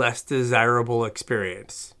a less desirable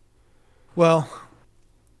experience. Well,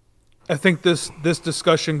 I think this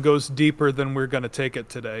discussion goes deeper than we're going to take it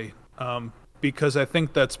today, because I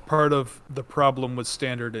think that's part of the problem with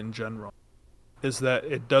Standard in general, is that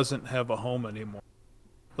it doesn't have a home anymore.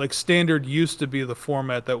 Like, Standard used to be the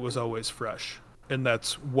format that was always fresh, and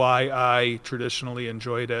that's why I traditionally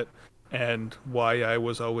enjoyed it, and why I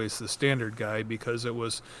was always the Standard guy, because it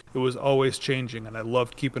was always changing, and I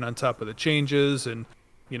loved keeping on top of the changes. And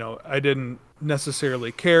you know, I didn't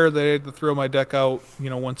necessarily care that I had to throw my deck out, you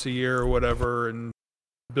know, once a year or whatever and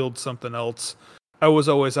build something else. I was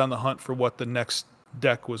always on the hunt for what the next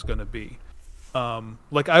deck was going to be.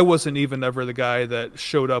 Like, I wasn't even ever the guy that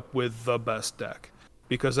showed up with the best deck,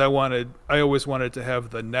 because I always wanted to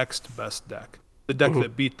have the next best deck, the deck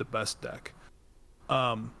that beat the best deck.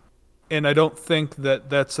 And I don't think that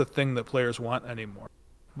that's a thing that players want anymore.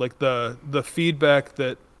 Like, the feedback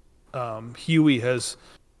that Huey has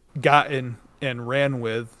gotten and ran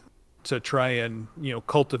with to try and, you know,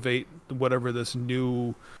 cultivate whatever this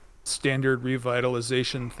new standard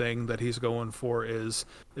revitalization thing that he's going for is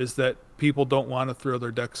that people don't want to throw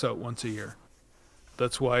their decks out once a year.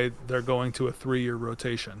 That's why they're going to a 3-year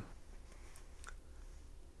rotation.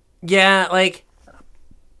 Yeah, like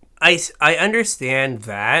I understand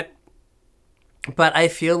that, but I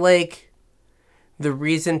feel like the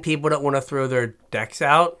reason people don't want to throw their decks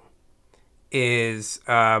out is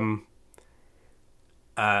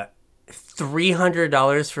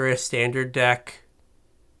 $300 for a standard deck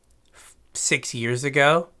 6 years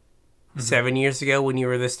ago, 7 years ago when you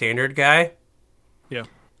were the standard guy. Yeah.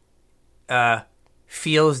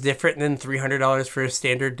 Feels different than $300 for a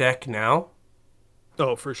standard deck now.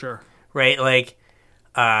 Oh, for sure. Right? Like,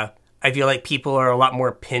 I feel like people are a lot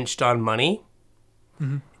more pinched on money.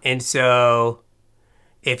 And so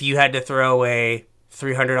if you had to throw away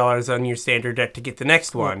 $300 on your standard deck to get the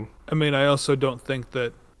next one. I mean, I also don't think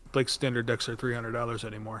that like standard decks are $300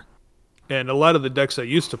 anymore. And a lot of the decks I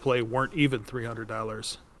used to play weren't even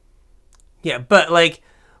 $300. Yeah, but like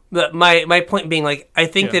my point being, like, I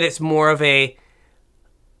think that it's more of a,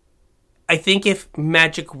 I think if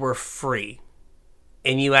Magic were free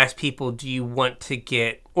and you asked people, do you want to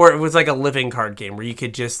get, or it was like a living card game where you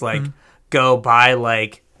could just like go buy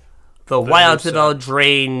like the Wild Citadel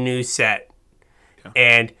Drain new set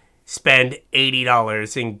and spend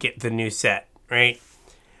 $80 and get the new set, right?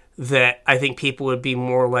 That I think people would be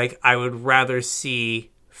more like, I would rather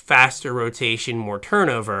see faster rotation, more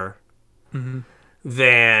turnover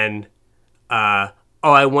than, I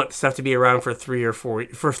want stuff to be around for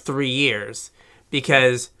 3 years.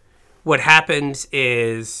 Because what happens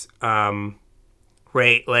is,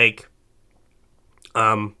 right, like,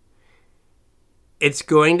 it's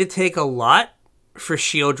going to take a lot for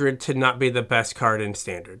Shieldred to not be the best card in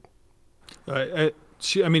Standard. I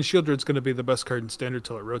mean, Shieldred's going to be the best card in Standard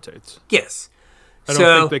till it rotates. Yes. I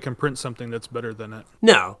don't think they can print something that's better than it.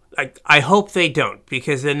 No, I hope they don't,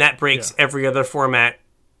 because then that breaks every other format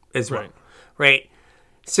as well. Right?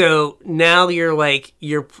 So now you're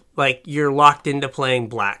locked into playing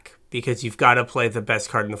black because you've got to play the best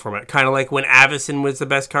card in the format. Kind of like when Avacyn was the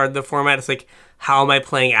best card in the format. It's like, how am I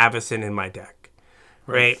playing Avacyn in my deck?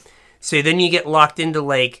 Right? So then you get locked into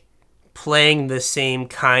like playing the same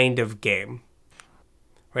kind of game.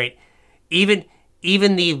 Right? Even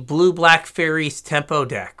the blue-black fairies tempo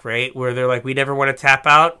deck, right? Where they're like, we never want to tap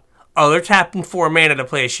out. Oh, they're tapping 4 mana to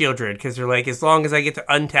play a Shieldred because they're like, as long as I get to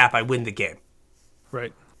untap, I win the game.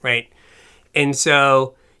 Right. Right. And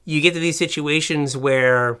so you get to these situations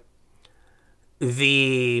where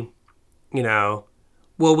we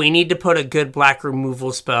need to put a good black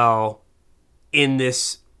removal spell in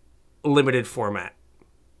this limited format.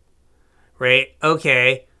 Right?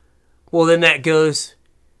 Okay. Well, then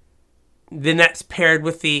that's paired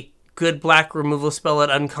with the good black removal spell at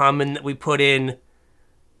uncommon that we put in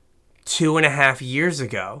 2.5 years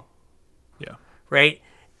ago. Yeah. Right?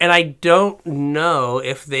 And I don't know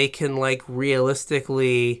if they can, like,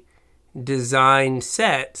 realistically design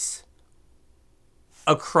sets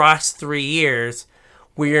across 3 years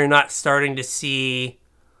where you're not starting to see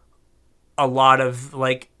a lot of,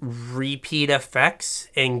 like, repeat effects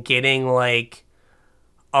and getting, like,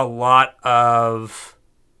 a lot of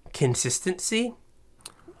consistency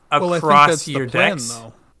across I think that's your the plan, decks.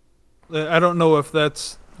 Though. I don't know if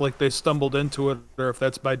that's, like, they stumbled into it or if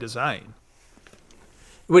that's by design.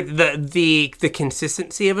 With the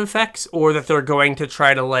consistency of effects, or that they're going to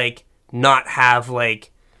try to like not have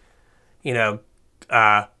like,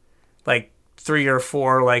 like 3 or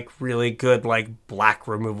 4 like really good like black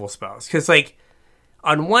removal spells. Because like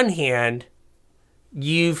on one hand,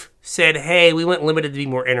 you've said, hey, we want limited to be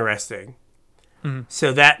more interesting.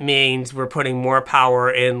 So that means we're putting more power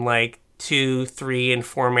in like 2, 3, and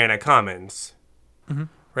 4 mana commons,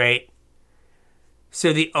 right?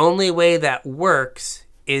 So the only way that works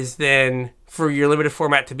is then for your limited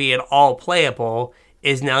format to be at all playable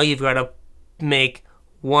is now you've got to make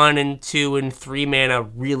 1 and 2 and 3 mana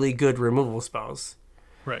really good removal spells.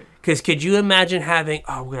 Right. Because could you imagine having,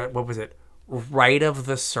 what was it? Rite of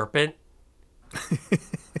the Serpent?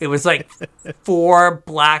 It was like 4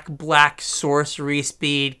 black sorcery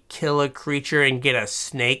speed, kill a creature and get a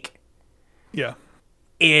snake. Yeah.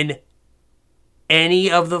 In any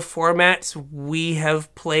of the formats we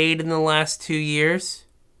have played in the last 2 years.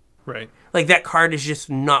 Right. Like, that card is just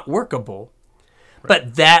not workable. Right.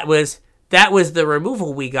 But that was the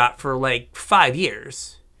removal we got for like 5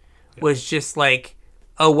 years. Yeah. Was just like,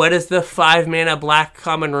 oh, what is the 5 mana black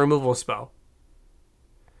common removal spell?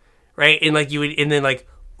 Right? And like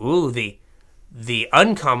ooh, the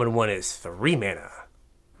uncommon one is 3 mana.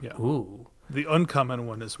 Yeah. Ooh. The uncommon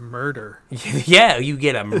one is murder. Yeah, you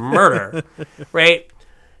get a murder. Right?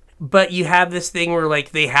 But you have this thing where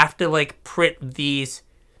like they have to like print these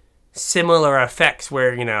similar effects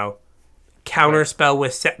where, counterspell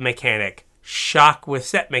with set mechanic, shock with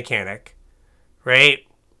set mechanic, right?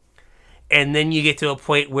 And then you get to a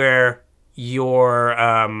point where your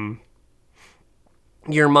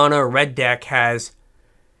mono red deck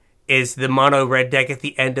is the mono red deck at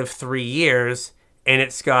the end of 3 years, and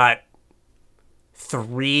it's got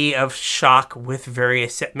 3 of shock with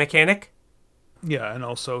various set mechanic. Yeah, and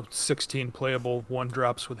also 16 playable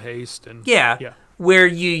 1-drops with haste. And Yeah, where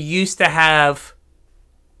you used to have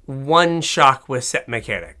 1 shock with set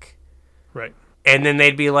mechanic. Right. And then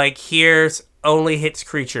they'd be like, here's only hits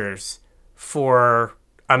creatures for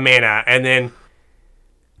a mana, and then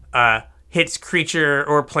hits creature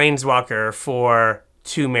or planeswalker for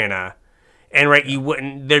 2 mana.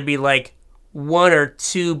 And there'd be like 1 or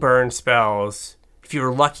 2 burn spells, if you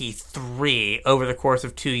were lucky 3 over the course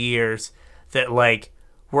of 2 years, that like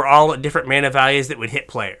were all at different mana values that would hit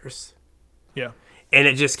players. Yeah. And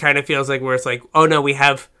it just kind of feels like where it's like, oh no, we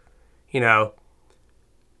have,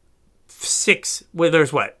 6,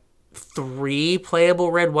 there's 3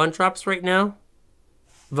 playable red 1-drops right now?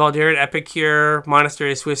 Valderan Epicure,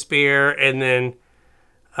 Monastery of Swiftspear, and then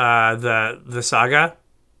the Saga.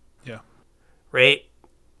 Yeah. Right?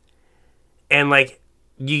 And like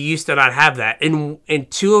you used to not have that. And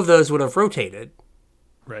 2 of those would have rotated.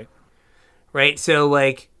 Right. Right? So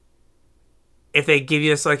like if they give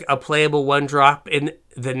you like a playable 1-drop in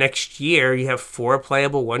the next year, you have 4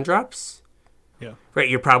 playable 1-drops. Yeah. Right?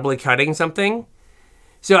 You're probably cutting something.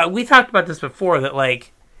 So we talked about this before, that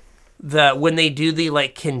like when they do the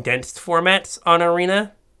like condensed formats on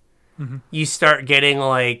Arena, you start getting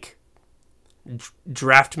like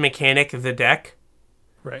draft mechanic of the deck.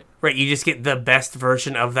 Right. Right. You just get the best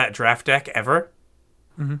version of that draft deck ever.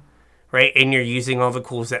 Right. And you're using all the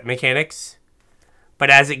cool set mechanics. But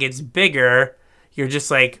as it gets bigger, you're just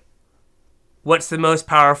like, what's the most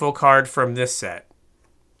powerful card from this set?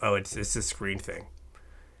 Oh, it's a screen thing.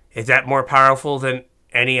 Is that more powerful than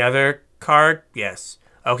any other card? Yes.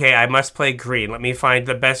 Okay, I must play green. Let me find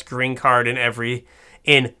the best green card in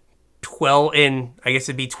I guess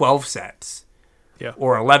it'd be 12 sets. Yeah.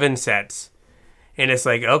 Or 11 sets. And it's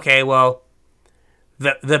like, okay, well,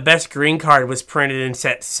 the best green card was printed in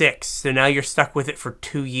set 6, so now you're stuck with it for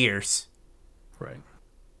 2 years. Right.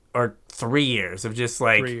 Or 3 years of just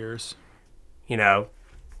like 3 years.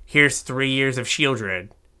 Here's 3 years of Shieldred.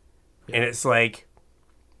 Yeah. And it's like,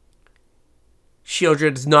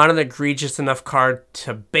 Shieldred's not an egregious enough card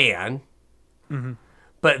to ban,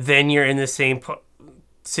 but then you're in the same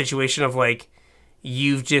situation of like,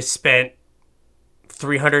 you've just spent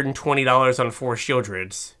 $320 on 4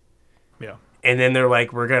 Shieldreds. Yeah. And then they're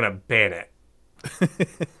like, we're going to ban it.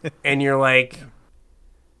 And you're like,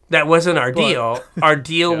 that wasn't our deal. Our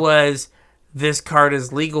deal was this card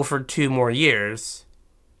is legal for 2 more years.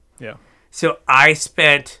 Yeah. So I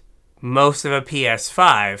spent most of a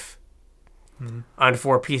PS5 on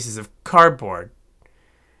 4 pieces of cardboard.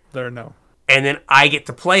 No. And then I get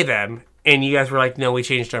to play them, and you guys were like, no, we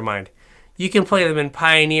changed our mind. You can play them in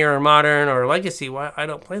Pioneer or Modern or Legacy. Why? I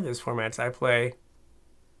don't play those formats. I play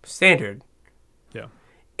Standard. Yeah.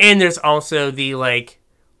 And there's also the, like,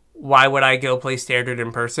 why would I go play Standard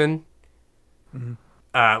in person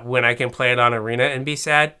when I can play it on Arena and be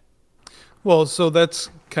sad? Well, so that's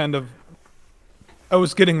kind of... I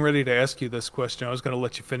was getting ready to ask you this question. I was going to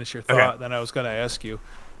let you finish your thought, then I was going to ask you.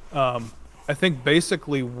 I think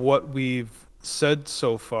basically what we've said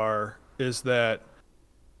so far is that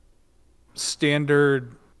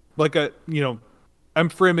Standard, I'm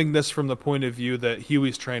framing this from the point of view that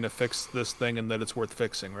Huey's trying to fix this thing and that it's worth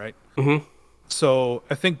fixing, right? Mm-hmm. So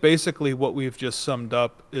I think basically what we've just summed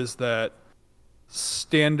up is that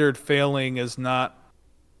Standard failing is not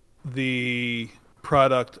the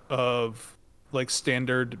product of like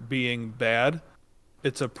Standard being bad.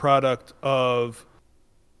 It's a product of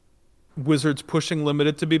Wizards pushing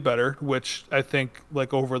Limited to be better, which I think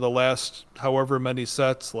like over the last however many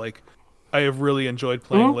sets, like I have really enjoyed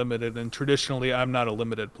playing Limited, and traditionally I'm not a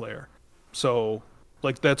Limited player. So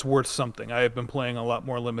like that's worth something. I have been playing a lot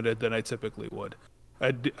more Limited than I typically would.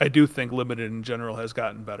 I do think Limited in general has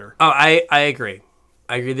gotten better. Oh, I agree.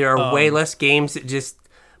 I agree. There are way less games that just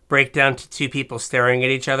break down to 2 people staring at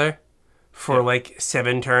each other for like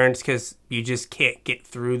 7 turns because you just can't get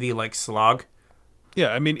through the like slog. Yeah,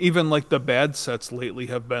 I mean, even like the bad sets lately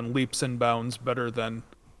have been leaps and bounds better than,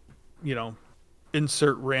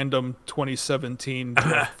 insert random 2017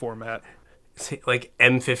 draft format. Like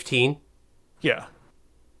M15? Yeah.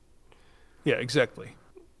 Yeah, exactly.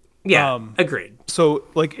 Yeah, agreed. So,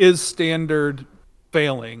 like, is Standard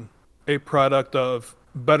failing a product of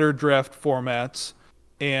better draft formats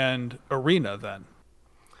and Arena then?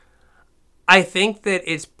 I think that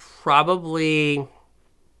it's probably.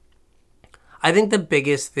 I think the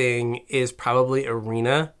biggest thing is probably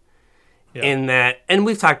Arena. Yeah. In that, and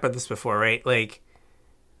we've talked about this before, right? Like,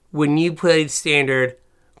 when you played Standard,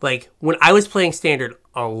 like, when I was playing Standard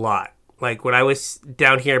a lot, like, when I was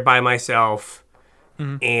down here by myself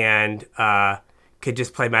and could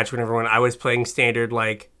just play Magic with everyone, I was playing Standard,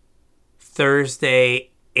 like,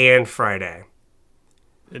 Thursday and Friday.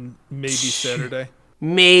 And maybe Saturday.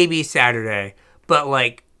 Maybe Saturday, but,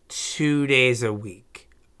 like, 2 days a week.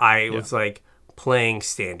 I was, like, playing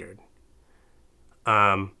Standard.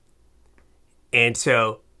 And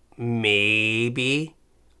so maybe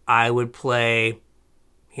I would play,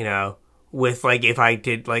 you know, with, like, if I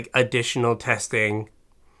did, like, additional testing,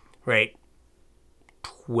 right,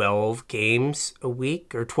 12 games a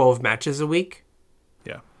week or 12 matches a week.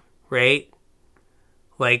 Yeah. Right?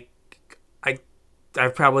 Like,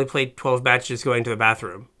 I've probably played 12 matches going to the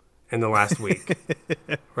bathroom in the last week.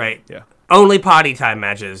 Right? Yeah. Only potty time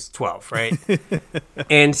matches, 12, right?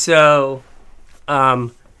 And so,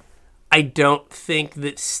 I don't think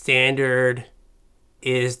that Standard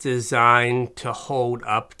is designed to hold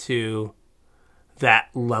up to that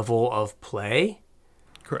level of play.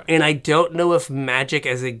 Correct. And I don't know if Magic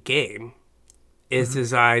as a game is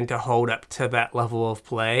designed to hold up to that level of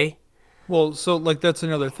play. Well, so, like, that's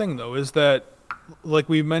another thing, though, is that, like,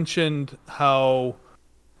 we mentioned how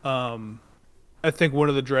I think one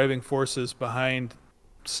of the driving forces behind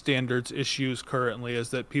Standard's issues currently is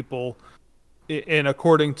that people, and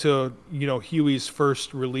according to, you know, Huey's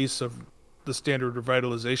first release of the Standard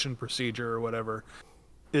revitalization procedure or whatever,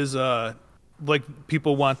 is like,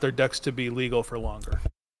 people want their decks to be legal for longer.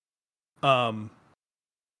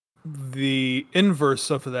 The inverse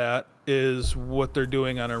of that is what they're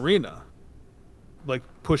doing on Arena, like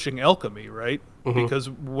pushing alchemy, right? Because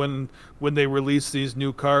when they release these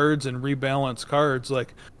new cards and rebalance cards,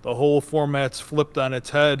 like, the whole format's flipped on its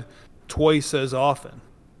head twice as often.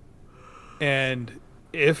 And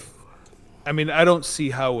I don't see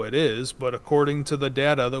how it is, but according to the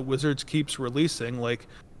data that Wizards keeps releasing, like,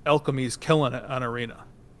 alchemy's killing it on Arena.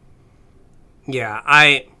 Yeah,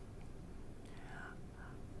 I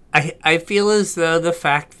feel as though the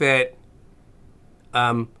fact that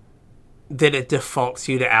that it defaults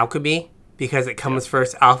you to alchemy because it comes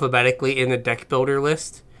first alphabetically in the deck builder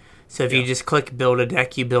list. So if you just click build a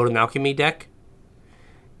deck, you build an alchemy deck.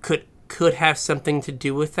 Could have something to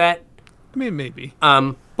do with that. I mean, maybe.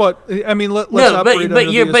 But I mean, let's operate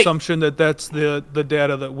under the assumption that that's the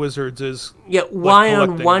data that Wizards is. Yeah. Why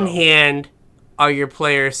on one hand are your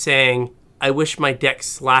players saying, "I wish my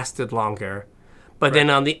decks lasted longer," but then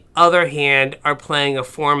on the other hand are playing a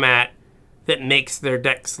format that makes their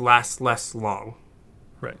decks last less long.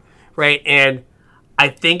 Right. Right. And I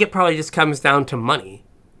think it probably just comes down to money.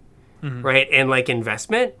 Right. And, like,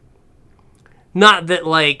 investment. Not that,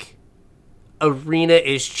 like, Arena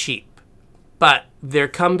is cheap, but there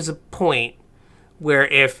comes a point where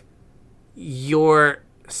if you're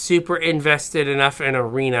super invested enough in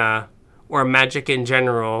Arena or Magic in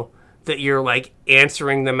general that you're, like,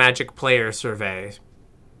 answering the Magic player survey,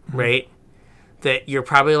 right? That you're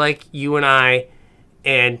probably like you and I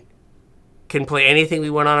and can play anything we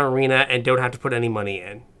want on Arena and don't have to put any money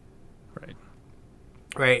in. Right.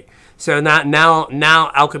 Right? So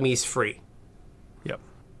now Alchemy's free. Yep.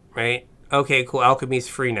 Right? Okay, cool. Alchemy's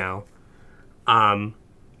free now. And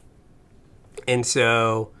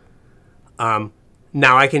so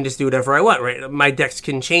now I can just do whatever I want, right? My decks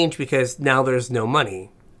can change because now there's no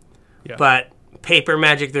money. Yeah. But paper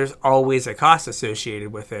Magic, there's always a cost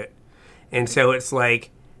associated with it. And so it's like,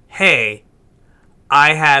 hey,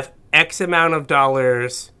 I have X amount of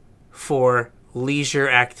dollars for leisure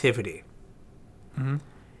activity.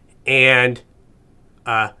 And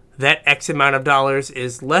that X amount of dollars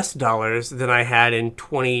is less dollars than I had in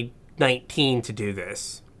 2019 to do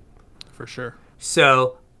this. For sure.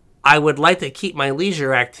 So I would like to keep my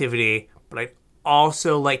leisure activity, but I'd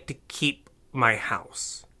also like to keep my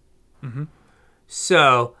house.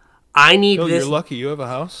 So I need this. You're lucky you have a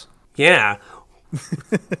house. Yeah.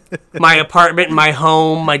 My apartment, my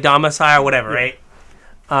home, my domicile, whatever, right?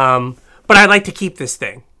 But I'd like to keep this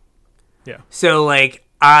thing. Yeah. So, like,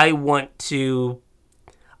 I want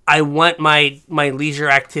my leisure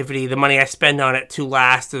activity, the money I spend on it, to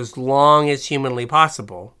last as long as humanly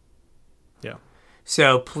possible. Yeah.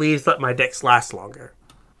 So please let my decks last longer.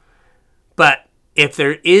 But if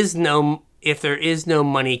there is no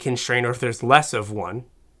money constraint, or if there's less of one,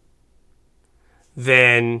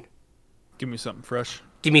 then give me something fresh.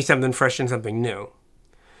 Give me something fresh and something new. Yeah.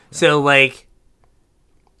 So, like,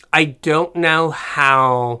 I don't know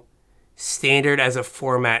how Standard as a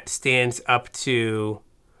format stands up to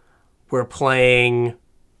we're playing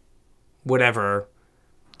whatever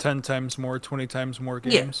 10 times more, 20 times more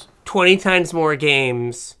games. 20 times more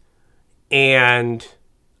games, and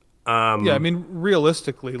Yeah, I mean,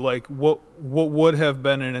 realistically, like what would have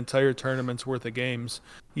been an entire tournament's worth of games,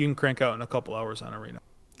 you can crank out in a couple hours on Arena.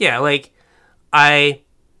 yeah, I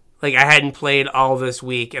hadn't played all this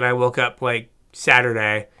week, and I woke up like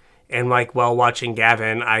Saturday, and like while watching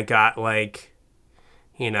Gavin, I got like,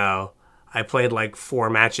 I played like 4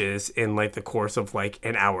 matches in like the course of like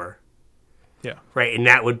an hour. Yeah, Right, and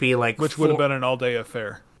that would be like which would have been an all-day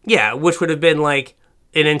affair. Yeah, which would have been like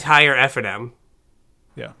an entire F&M.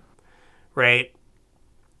 Yeah, Right,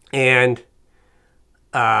 and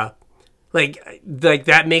like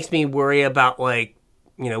that makes me worry about like,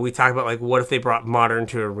 we talk about like what if they brought Modern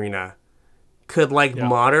to Arena? Could like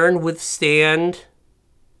Modern withstand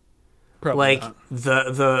probably like not.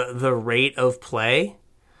 the rate of play?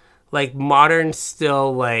 Like Modern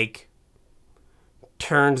still like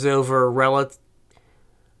turns over relatively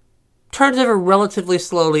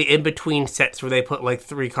slowly in between sets where they put like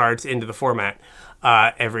 3 cards into the format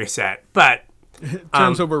every set. But It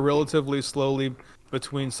turns over relatively slowly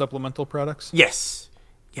between supplemental products. yes.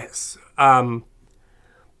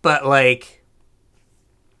 But like,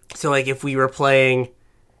 so like if you were playing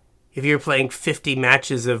 50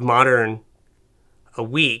 matches of Modern a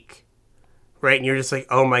week, right, and you're just like,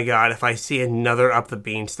 oh my god, if I see another Up the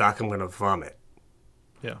Beanstalk, I'm gonna vomit.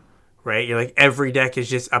 Yeah, Right? You're like, every deck is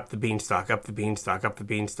just Up the Beanstalk, Up the Beanstalk, Up the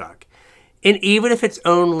Beanstalk. And even if it's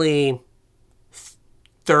only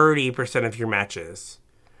 30% of your matches,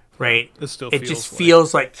 right? it still It just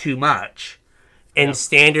feels like too much. And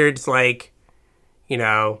Standards, like,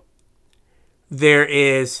 there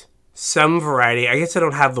is some variety. I guess I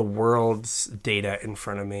don't have the world's data in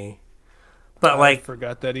front of me. But, I like,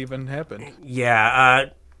 forgot that even happened. yeah,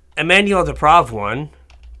 Emmanuel Duprov won.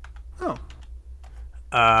 Oh,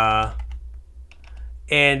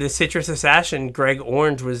 And the Citrus Assassin, Greg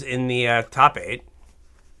Orange, was in the top 8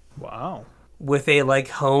 wow, with a, like,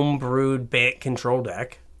 home-brewed Bant control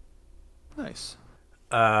deck. nice.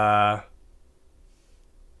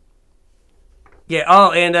 Yeah,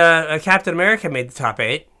 oh, and Captain America made the top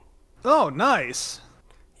 8. Oh, nice.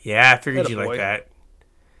 Yeah, I figured you'd Attaboy.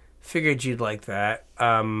 like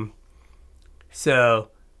that. So,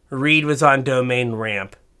 Reed was on Domain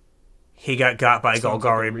Ramp. He got by Sounds like a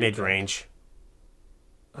Golgari Reed mid-range.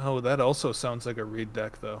 Oh, that also sounds like a Reed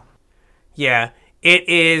deck, though. Yeah, it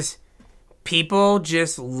is. People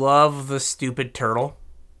just love the stupid turtle.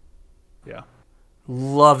 Yeah,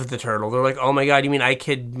 Love the turtle. They're like, oh my god, you mean I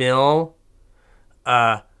could mill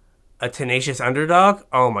a tenacious underdog?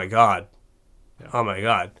 Oh my god. Yeah. Oh my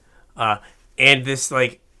god. And this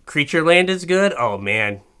like creature land is good? Oh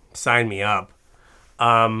man, sign me up.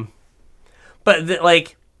 But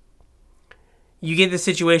like you get the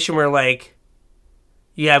situation where like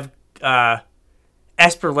you have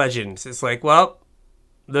Esper Legends. It's like, well,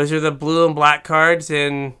 those are the blue and black cards,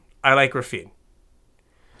 and I like Rafine.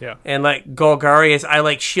 yeah, And like Golgari is, I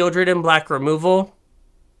like Shieldred and black removal,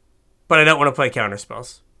 but I don't want to play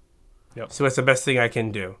counterspells. Yep. So it's the best thing I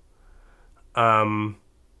can do.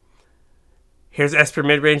 Here's Esper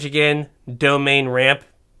midrange again. Domain Ramp.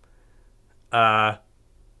 There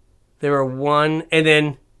were one, and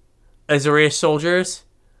then Azorius Soldiers.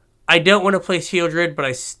 I don't want to play Shieldred, but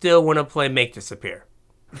I still want to play Make Disappear.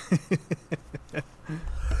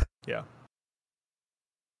 yeah.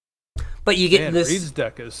 But you get Man, this. Reed's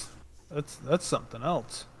deck is that's something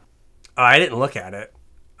else. Oh, I didn't look at it.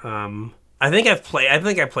 I think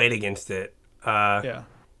I played against it. Yeah,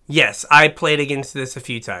 Yes, I played against this a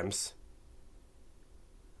few times.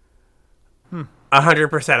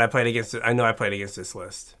 100% I played against it. I know I played against this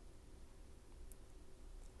list.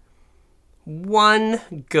 One,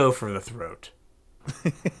 go for the throat.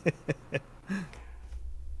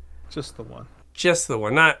 just the one. Just the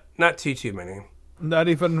one. Not too many. Not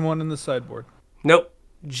even one in the sideboard. Nope.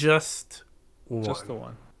 Just one. Just the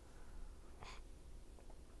one.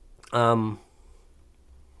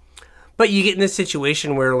 But you get in this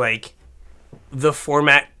situation where like the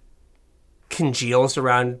format congeals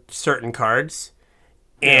around certain cards,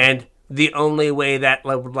 and the only way that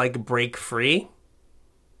would like break free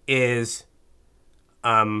is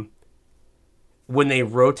when they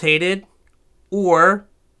rotated, or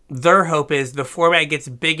their hope is the format gets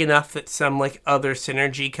big enough that some like other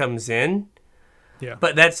synergy comes in. Yeah,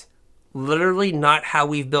 But that's literally not how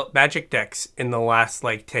we've built Magic decks in the last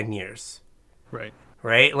like 10 years. right.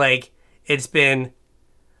 Right? Like it's been,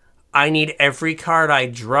 I need every card I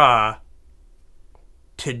draw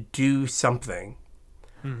to do something.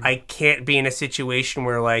 I can't be in a situation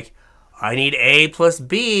where, like, I need A plus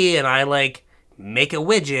B and I, like, make a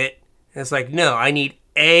widget. And it's like, no, I need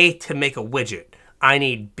A to make a widget. I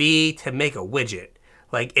need B to make a widget.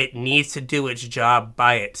 Like, it needs to do its job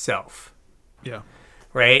by itself. Yeah.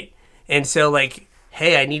 Right? And so, like,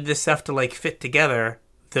 hey, I need this stuff to, like, fit together.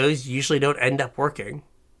 Those usually don't end up working.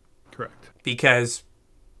 Correct. Because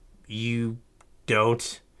you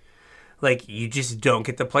don't, like, you just don't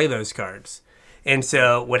get to play those cards. And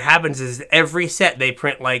so what happens is every set they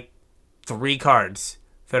print, like, 3 cards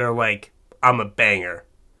that are like, I'm a banger.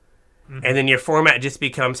 Mm-hmm. And then your format just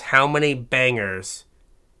becomes, how many bangers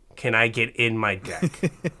can I get in my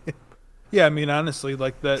deck? Yeah, I mean, honestly,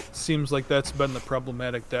 like, that seems like that's been the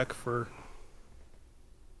problematic deck for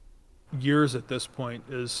years at this point,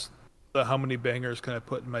 is the how many bangers can I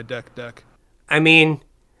put in my deck. I mean,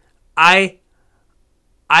 I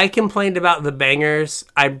complained about the bangers.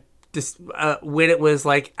 I just when it was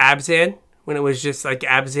like Abzan, when it was just like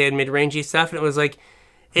Abzan mid-rangey stuff, and it was like,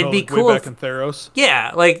 it'd be like cool way back in Theros.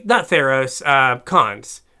 Yeah, like not Theros,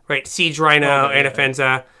 Khans, right? Siege Rhino,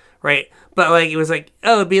 Anafenza, right? But like it was like,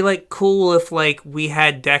 oh, it'd be like cool if like we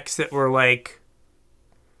had decks that were like,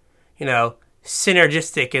 you know,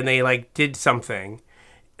 synergistic and they like did something.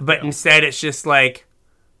 But instead it's just like,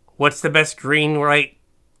 what's the best green right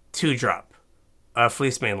 2-drop?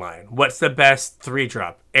 Fleecemane Lion. What's the best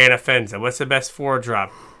 3-drop? Anafenza. What's the best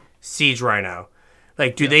 4-drop? Siege Rhino.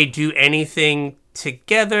 Like, do they do anything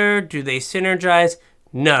together? Do they synergize?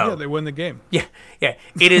 No. Yeah, they win the game. Yeah.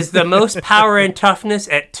 It is the most power and toughness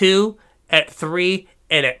at 2, at 3,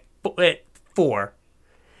 and at 4.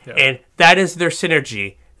 Yeah. And that is their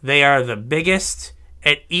synergy. They are the biggest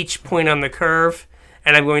at each point on the curve.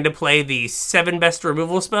 And I'm going to play the 7 best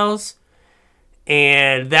removal spells.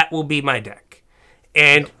 And that will be my deck.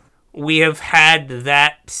 And we have had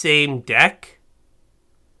that same deck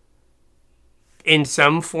in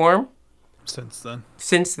some form since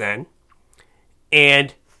then.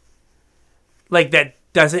 And like that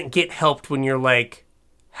doesn't get helped when you're like,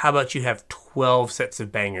 how about you have 12 sets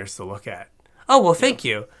of bangers to look at? Oh, well, thank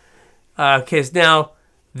you. Because now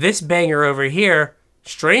this banger over here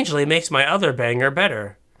strangely makes my other banger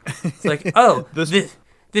better. It's like, oh,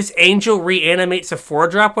 this angel reanimates a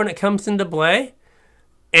 4-drop when it comes into play,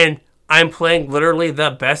 and I'm playing literally the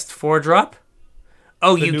best 4-drop.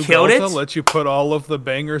 Oh, the you killed it? Let you put all of the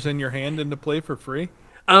bangers in your hand into play for free?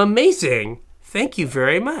 Amazing. Thank you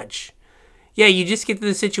very much. Yeah, you just get to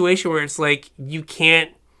the situation where it's like you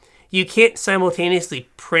can't simultaneously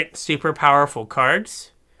print super powerful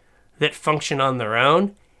cards that function on their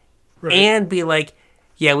own and be like,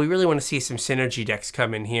 yeah, we really want to see some synergy decks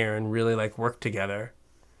come in here and really like work together.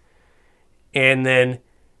 And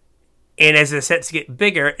as the sets get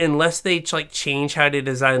unless they like change how to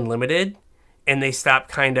design limited and they stop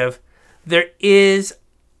kind of, there is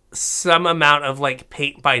some amount of like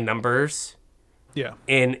paint by numbers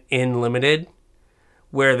in limited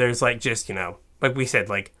where there's like just, you know, like we said,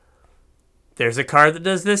 like there's a card that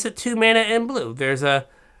does this at 2 mana and blue. There's a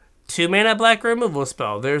 2 mana black removal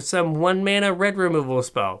spell. There's some 1 mana red removal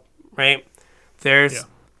spell, right? There's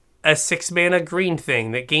a 6 mana green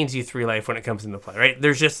thing that gains you 3 life when it comes into play, right?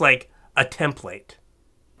 There's just like a template.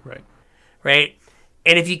 Right?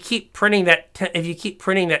 And if you keep printing that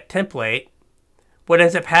template, what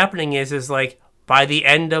ends up happening is like by the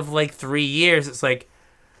end of like 3 years, it's like,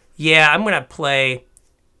 yeah, I'm going to play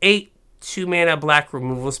 8 2 mana black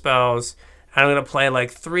removal spells. I'm going to play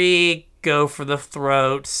like 3 go for the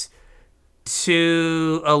throats,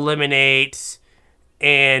 2 eliminate,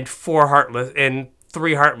 and 4 heartless, and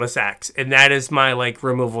 3 heartless acts. And that is my like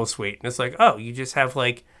removal suite. And it's like, oh, you just have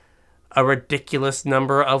like a ridiculous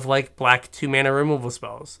number of like black 2 mana removal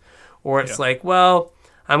spells. Or it's like, well,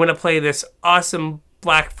 I'm going to play this awesome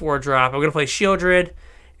black 4-drop. I'm going to play Shieldred.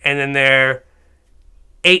 And then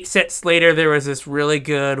 8 sets later, there was this really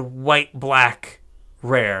good white-black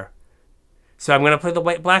rare. So I'm going to play the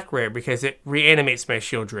white-black rare because it reanimates my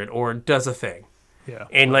Shieldred or does a thing. Yeah.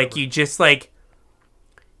 And like you just like,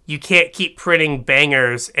 you can't keep printing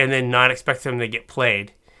bangers and then not expect them to get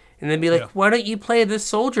played. And then be like, why don't you play the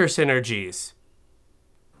soldier synergies?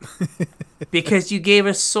 Because you gave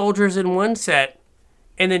us soldiers in 1 set,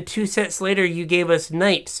 and then 2 sets later you gave us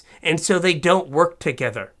knights, and so they don't work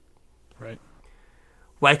together. Right.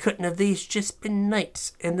 Why couldn't have these just been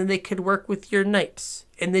knights, and then they could work with your knights,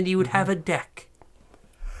 and then you would have a deck?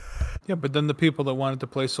 Yeah, but then the people that wanted to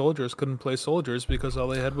play soldiers couldn't play soldiers because all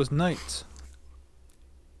they had was knights.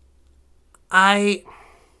 I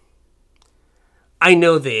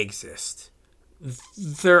know they exist.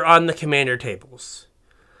 They're on the commander tables.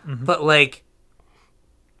 Mm-hmm. But, like,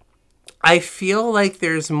 I feel like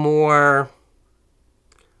there's more.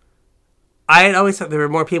 I had always thought there were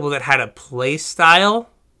more people that had a play style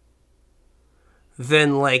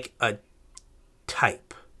than like a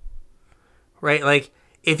type, right? Like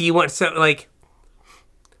if you want so like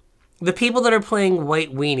the people that are playing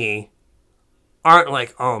White Weenie aren't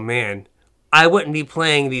like, oh man, I wouldn't be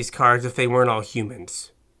playing these cards if they weren't all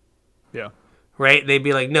humans, Yeah. right? They'd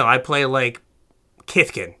be like, no, I play like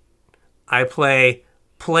Kithkin. I play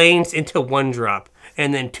planes into 1-drop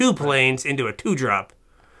and then 2 planes into a 2-drop.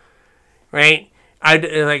 Right?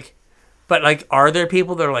 But like, are there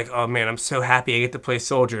people that are like, oh man, I'm so happy I get to play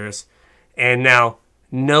soldiers, and now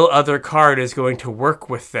no other card is going to work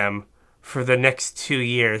with them for the next 2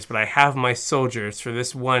 years, but I have my soldiers for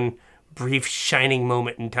this one brief shining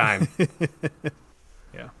moment in time.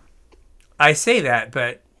 Yeah. I say that,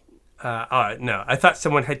 but no, I thought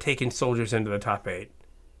someone had taken soldiers into the top 8.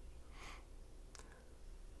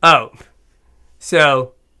 Oh,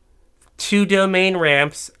 so 2 domain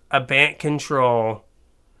ramps, a Bant control.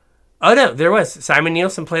 Oh no, there was. Simon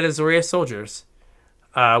Nielsen played Azoria Soldiers,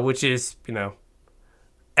 which is,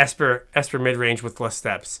 Esper mid-range with less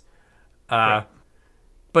steps. Right.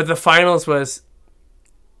 But the finals was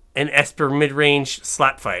an Esper mid-range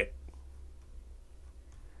slap fight.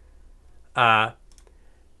 No,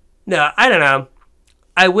 I don't know.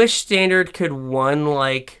 I wish Standard could,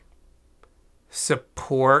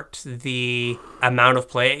 support the amount of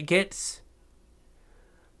play it gets.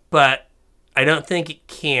 But I don't think it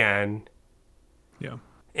can. Yeah.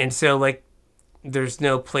 And so, there's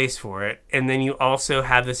no place for it. And then you also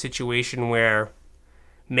have the situation where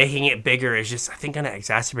making it bigger is just, I think, going to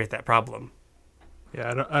exacerbate that problem.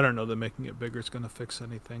 Yeah, I don't know that making it bigger is going to fix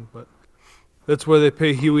anything, but that's why they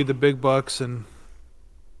pay Huey the big bucks, and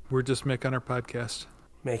we're just making our podcast.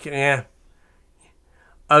 Make it, yeah.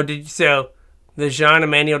 Oh, so the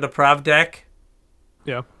Jean-Emmanuel Deprave deck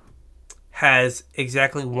Yeah. has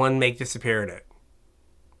exactly 1 Make Disappear in it.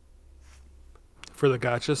 For the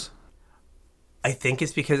gotchas? I think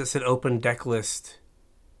it's because it's an open deck list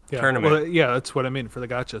tournament. Well, yeah, that's what I mean, for the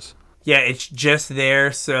gotchas. Yeah, it's just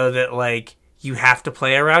there so that, you have to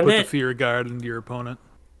play around Put it. the fear guard into your opponent.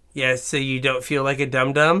 Yeah, so you don't feel like a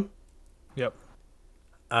dum-dum. Yep.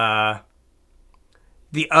 The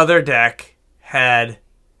other deck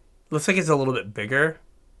looks like it's a little bit bigger.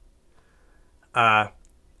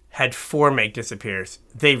 Had 4 Make Disappears.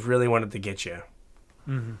 They really wanted to get you.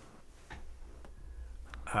 Mm-hmm.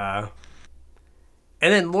 And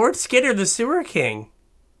then Lord Skidder, the Sewer King,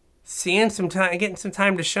 getting some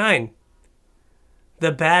time to shine.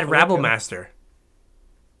 The bad Rabble Master.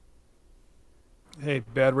 Hey,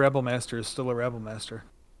 bad Rabble Master is still a Rabble Master.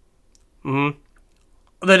 Mm-hmm.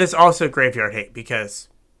 That is also Graveyard Hate because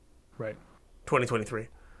Right. 2023.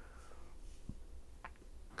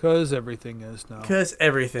 Because everything is now. Because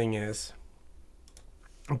everything is.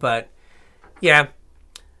 But, yeah.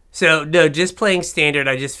 So, no, just playing Standard,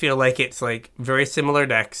 I just feel like it's, very similar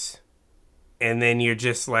decks. And then you're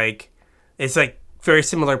just, it's, very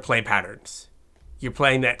similar play patterns. You're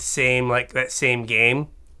playing that same game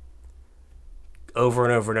over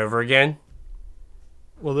and over and over again.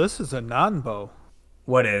 Well, this is a non-bow.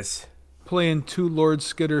 What is? Playing 2 Lord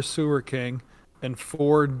Skidder Sewer King and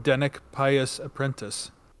 4 Denick Pious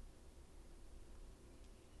Apprentice.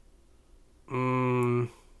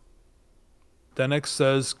 Denick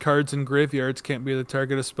says cards in graveyards can't be the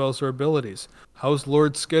target of spells or abilities. How's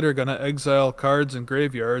Lord Skidder gonna exile cards in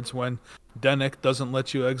graveyards when Denick doesn't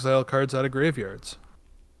let you exile cards out of graveyards?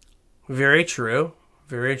 Very true.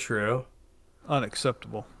 Very true.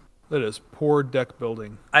 Unacceptable. That is poor deck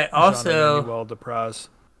building. I also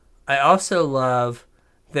love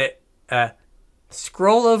that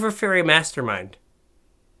Scroll Over Fairy Mastermind.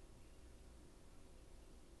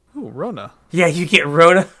 Ooh, Rona. Yeah, you get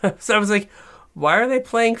Rona. So I was like, why are they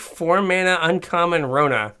playing 4 mana uncommon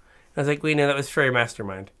Rona? I was like, we know that was Fairy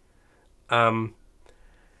Mastermind. You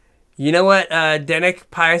know what Denick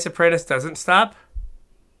Pious Apprentice doesn't stop?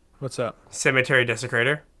 What's that? Cemetery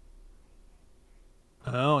Desecrator.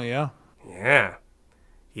 Oh, yeah. Yeah.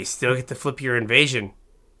 You still get to flip your invasion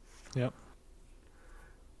Yep.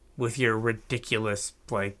 with your ridiculous,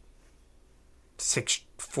 4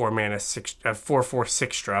 mana,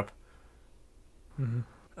 4/4/6 drop.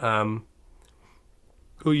 Mm-hmm.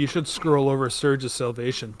 Ooh, you should scroll over Surge of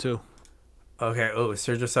Salvation, too. Okay, is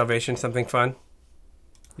Surge of Salvation something fun?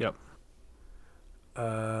 Yep.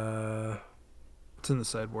 It's in the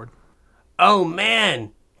sideboard. Oh,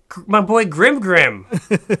 man! My boy Grim.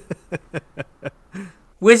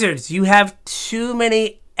 Wizards, you have too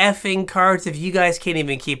many effing cards if you guys can't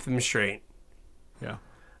even keep them straight. Yeah.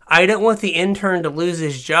 I don't want the intern to lose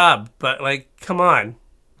his job, but, like, come on.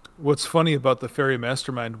 What's funny about the Fairy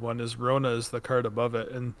Mastermind one is Rona is the card above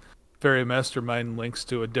it, and Fairy Mastermind links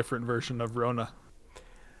to a different version of Rona.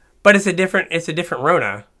 But it's a different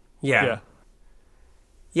Rona. Yeah.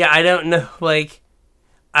 Yeah, I don't know. Like,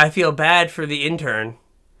 I feel bad for the intern.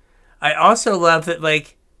 I also love that,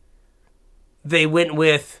 like, they went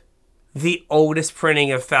with the oldest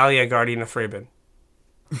printing of Thalia, Guardian of Thraben.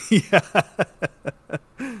 Yeah.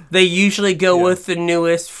 They usually go with the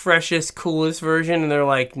newest, freshest, coolest version, and they're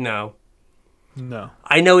like, no. No.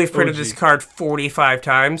 I know we've printed OG. this card 45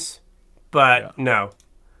 times, but no.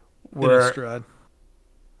 We're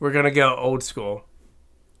going to go old school.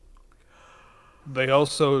 They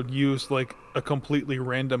also used, like, a completely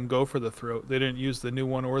random go for the throat. They didn't use the new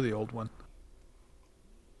one or the old one.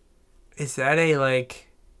 Is that a, like...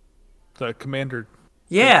 The commander.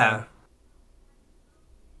 Yeah.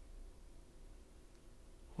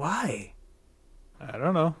 Why? I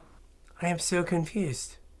don't know. I am so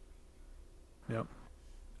confused. Yep.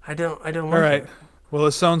 I don't like All right. it. Well,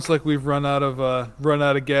 it sounds like we've run out of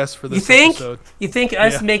gas for this You think? episode. You think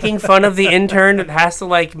us making fun of the intern that has to,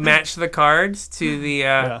 like, match the cards to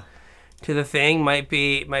the to the thing might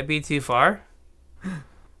be too far?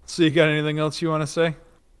 So you got anything else you want to say?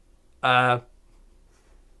 I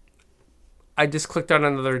just clicked on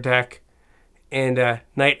another deck, and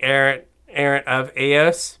Knight Errant of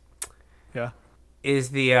Eos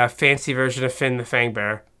is the fancy version of Finn the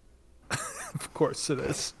Fangbearer. Of course it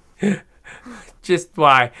is. Just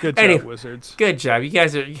why? Good job, Wizards. Good job. You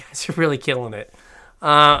guys are really killing it.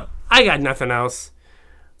 I got nothing else.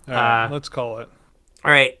 All right, let's call it.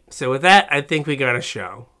 All right. So with that, I think we got a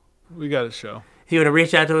show. We got a show. If you want to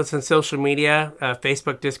reach out to us on social media,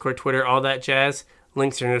 Facebook, Discord, Twitter, all that jazz,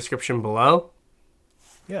 links are in the description below.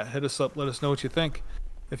 Yeah, hit us up. Let us know what you think.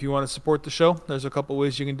 If you want to support the show, there's a couple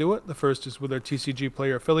ways you can do it. The first is with our TCG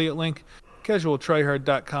Player affiliate link,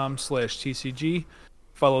 casualtryhard.com/TCG.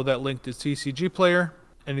 Follow that link to TCG Player.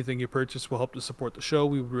 Anything you purchase will help to support the show.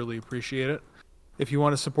 We would really appreciate it. If you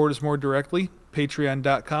want to support us more directly,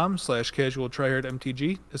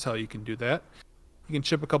 patreon.com/casualtryhardmtg is how you can do that. You can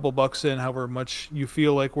chip a couple bucks in, however much you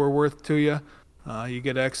feel like we're worth to you. You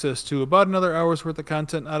get access to about another hour's worth of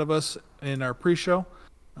content out of us in our pre-show.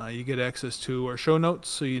 You get access to our show notes,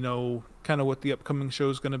 so you know kind of what the upcoming show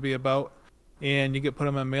is going to be about. And you get put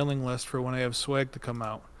on my mailing list for when I have swag to come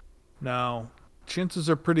out. Now, chances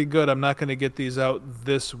are pretty good I'm not going to get these out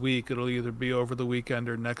this week. It'll either be over the weekend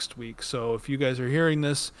or next week. So if you guys are hearing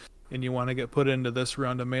this and you want to get put into this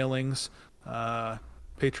round of mailings,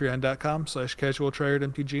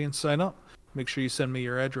 patreon.com/casualtryhardmtg and sign up. Make sure you send me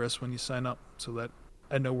your address when you sign up so that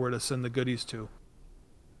I know where to send the goodies to.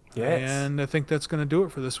 Yes. And I think that's going to do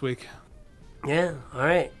it for this week. Yeah. All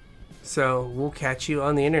right. So we'll catch you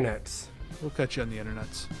on the internets. We'll catch you on the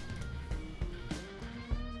internets.